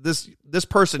finds this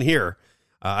person here.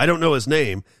 I don't know his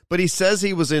name, but he says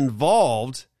he was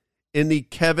involved in the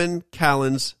Kevin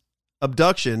Collins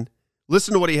abduction.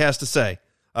 Listen to what he has to say.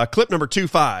 Clip number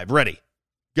 25. Ready?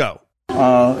 Go.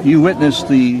 You witnessed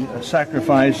the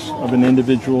sacrifice of an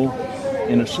individual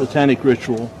in a satanic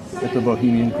ritual at the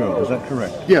Bohemian Grove. Is that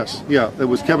correct? Yes. Yeah, it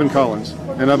was Kevin Collins.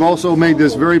 And I've also made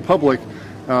this very public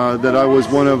that I was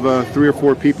one of 3 or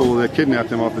 4 people that kidnapped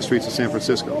him off the streets of San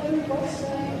Francisco.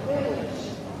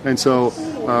 And so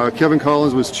Kevin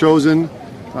Collins was chosen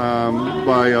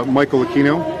by Michael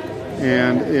Aquino,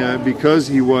 and because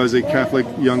he was a Catholic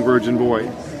young virgin boy.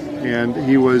 And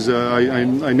he was, I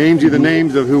named you the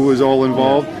names of who was all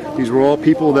involved. These were all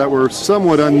people that were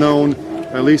somewhat unknown,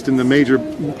 at least in the major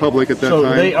public at that time.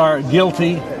 So they are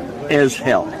guilty as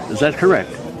hell. Is that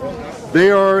correct? They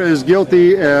are as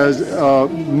guilty as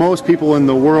most people in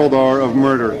the world are of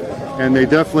murder. And they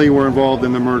definitely were involved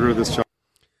in the murder of this child.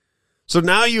 So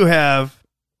now you have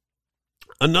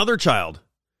another child,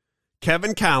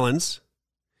 Kevin Collins.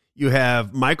 You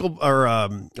have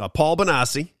Paul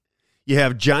Benassi. You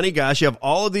have Johnny Gosch. You have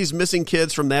all of these missing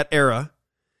kids from that era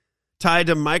tied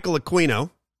to Michael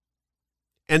Aquino.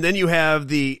 And then you have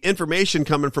the information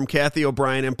coming from Kathy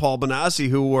O'Brien and Paul Benassi,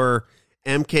 who were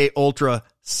MK Ultra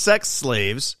sex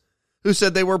slaves, who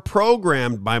said they were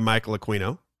programmed by Michael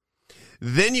Aquino.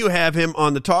 Then you have him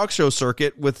on the talk show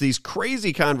circuit with these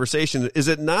crazy conversations. Does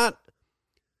it not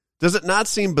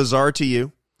seem bizarre to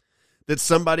you that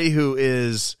somebody who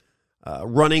is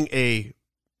running a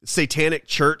satanic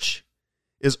church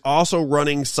is also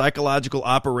running psychological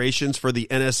operations for the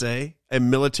NSA, a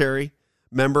military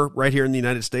member right here in the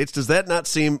United States? Does that not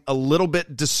seem a little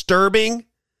bit disturbing?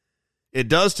 It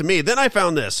does to me. Then I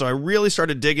found this, so I really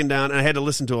started digging down, and I had to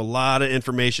listen to a lot of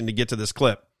information to get to this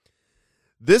clip.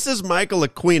 This is Michael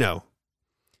Aquino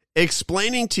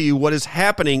explaining to you what is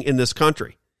happening in this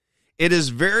country. It is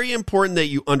very important that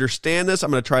you understand this.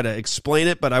 I'm going to try to explain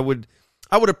it, but I would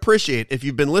appreciate if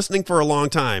you've been listening for a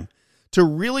long time to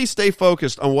really stay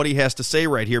focused on what he has to say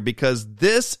right here, because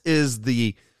this is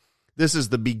the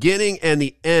beginning and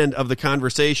the end of the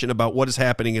conversation about what is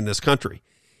happening in this country.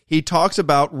 He talks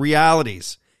about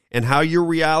realities and how your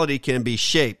reality can be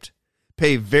shaped.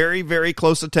 Pay very, very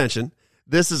close attention.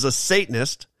 This is a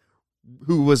Satanist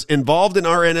who was involved in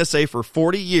our NSA for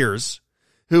 40 years,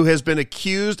 who has been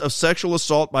accused of sexual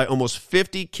assault by almost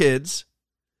 50 kids.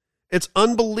 It's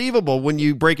unbelievable when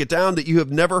you break it down that you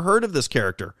have never heard of this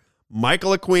character.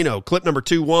 Michael Aquino, clip number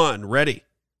 2-1. Ready?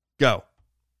 Go.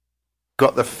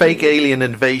 Got the fake alien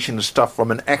invasion stuff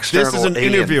from an external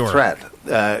alien interviewer. threat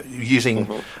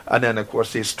and then of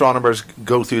course the astronomers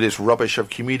go through this rubbish of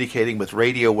communicating with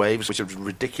radio waves, which is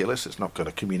ridiculous. It's not going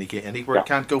to communicate anywhere. It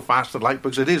can't go faster than light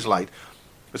because it is light.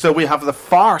 So we have the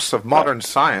farce of modern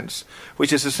science,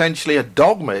 which is essentially a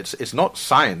dogma. It's not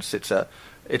science.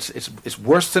 It's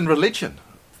worse than religion.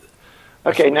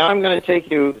 Okay, now I'm going to take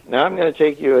you. Now I'm going to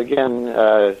take you again,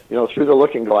 through the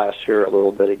looking glass here a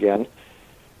little bit again,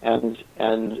 and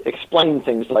explain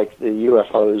things like the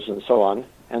UFOs and so on.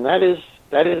 And that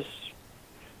is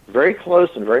very close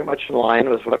and very much in line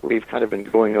with what we've kind of been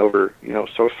going over,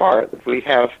 so far.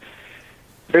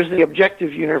 There's the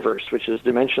objective universe, which is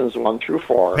dimensions 1 through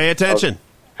 4. Pay attention.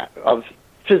 Of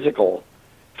physical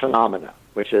phenomena,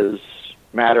 which is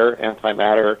matter,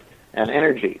 antimatter, and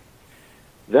energy.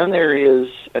 Then there is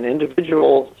an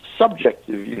individual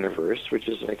subjective universe, which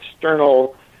is an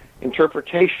external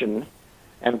interpretation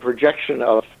and projection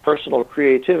of personal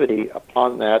creativity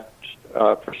upon that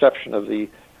perception of the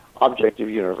objective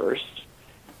universe.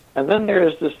 And then there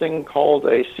is this thing called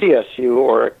a CSU,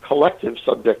 or a collective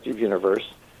subjective universe,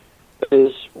 that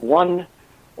is one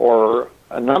or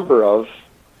a number of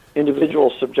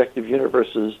individual subjective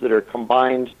universes that are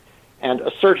combined and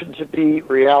asserted to be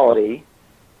reality.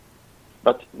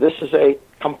 But this is a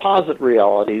composite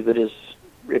reality that it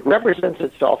represents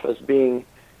itself as being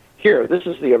here. This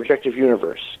is the objective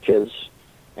universe, kids,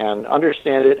 and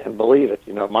understand it and believe it.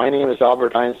 My name is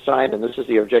Albert Einstein, and this is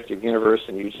the objective universe,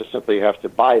 and you just simply have to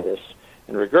buy this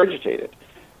and regurgitate it.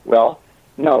 Well,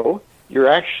 no, you're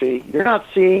not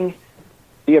seeing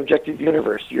the objective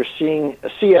universe. You're seeing a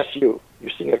CSU.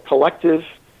 You're seeing a collective,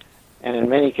 and in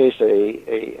many cases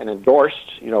an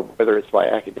endorsed, whether it's by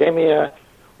academia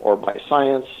or by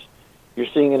science, you're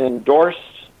seeing an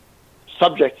endorsed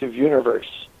subjective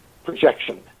universe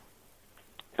projection.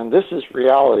 And this is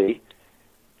reality,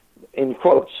 in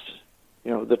quotes,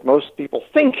 that most people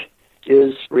think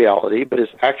is reality, but is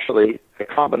actually a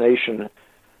combination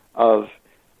of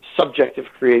subjective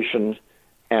creation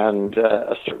and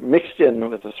mixed in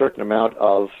with a certain amount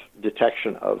of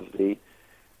detection of the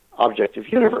objective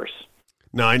universe.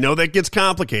 Now, I know that gets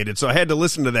complicated, so I had to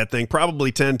listen to that thing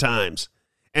probably 10 times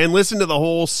and listen to the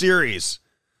whole series.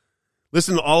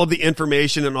 Listen to all of the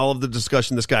information and all of the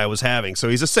discussion this guy was having. So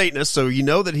he's a Satanist, so you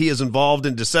know that he is involved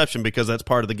in deception because that's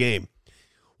part of the game.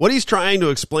 What he's trying to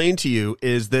explain to you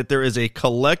is that there is a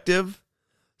collective,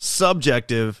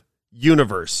 subjective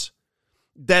universe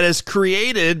that is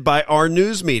created by our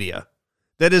news media,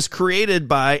 that is created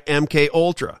by MK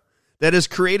Ultra, that is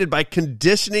created by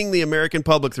conditioning the American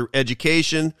public through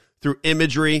education, through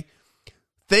imagery,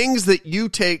 things that you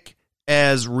take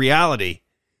as reality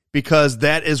because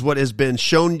that is what has been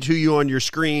shown to you on your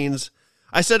screens.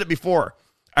 I said it before.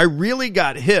 I really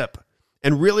got hip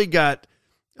and really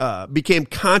became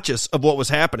conscious of what was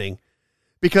happening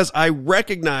because I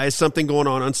recognized something going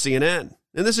on CNN.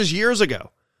 And this is years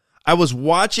ago. I was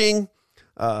watching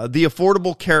the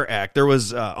Affordable Care Act. There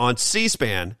was on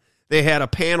C-SPAN, they had a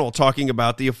panel talking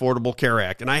about the Affordable Care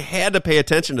Act. And I had to pay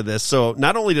attention to this. So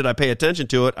not only did I pay attention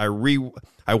to it,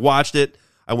 I watched it.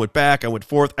 I went back, I went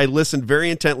forth, I listened very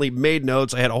intently, made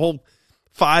notes. I had a whole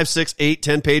 5, 6, 8,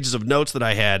 10 pages of notes that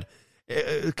I had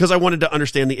because I wanted to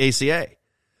understand the ACA.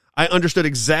 I understood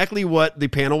exactly what the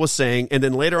panel was saying. And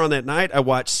then later on that night, I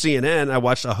watched CNN. I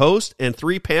watched a host and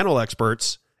 3 panel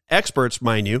experts,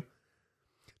 mind you,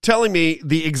 telling me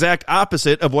the exact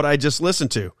opposite of what I just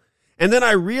listened to. And then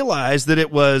I realized that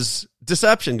it was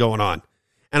deception going on.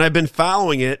 And I've been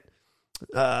following it.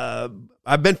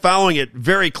 I've been following it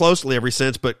very closely ever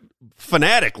since, but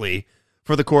fanatically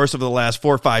for the course of the last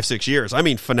 4, 5, 6 years. I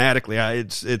mean, fanatically,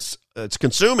 it's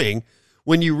consuming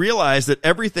when you realize that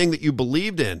everything that you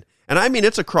believed in, and I mean,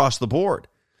 it's across the board.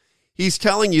 He's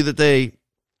telling you that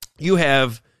you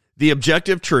have the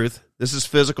objective truth. This is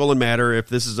physical and matter. If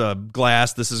this is a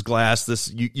glass, this is glass.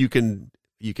 This you can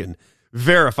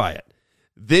verify it.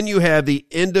 Then you have the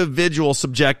individual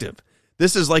subjective.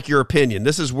 This is like your opinion.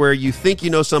 This is where you think you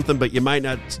know something, but you might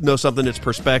not know something. It's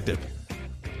perspective.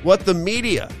 What the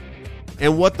media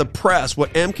and what the press,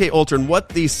 what MK Ultra, and what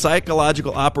these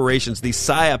psychological operations, these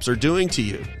psyops are doing to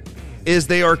you is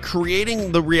they are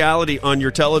creating the reality on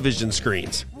your television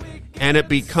screens, and it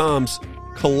becomes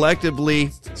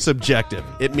collectively subjective.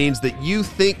 It means that you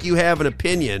think you have an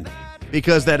opinion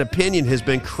because that opinion has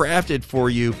been crafted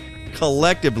for you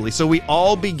collectively. So we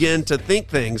all begin to think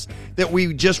things that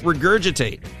we just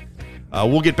regurgitate.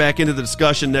 We'll get back into the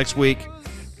discussion next week.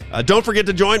 Don't forget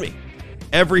to join me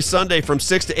every Sunday from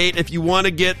 6 to 8. If you want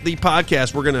to get the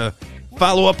podcast, we're going to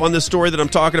follow up on this story that I'm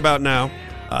talking about now.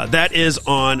 That is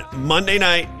on Monday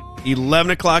night,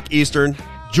 11 o'clock Eastern.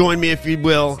 Join me if you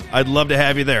will. I'd love to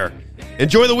have you there.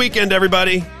 Enjoy the weekend,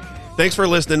 everybody. Thanks for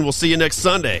listening. We'll see you next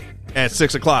Sunday at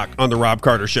 6 o'clock on The Robb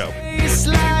Carter Show.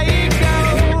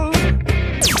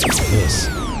 This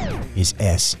is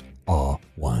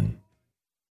SR1.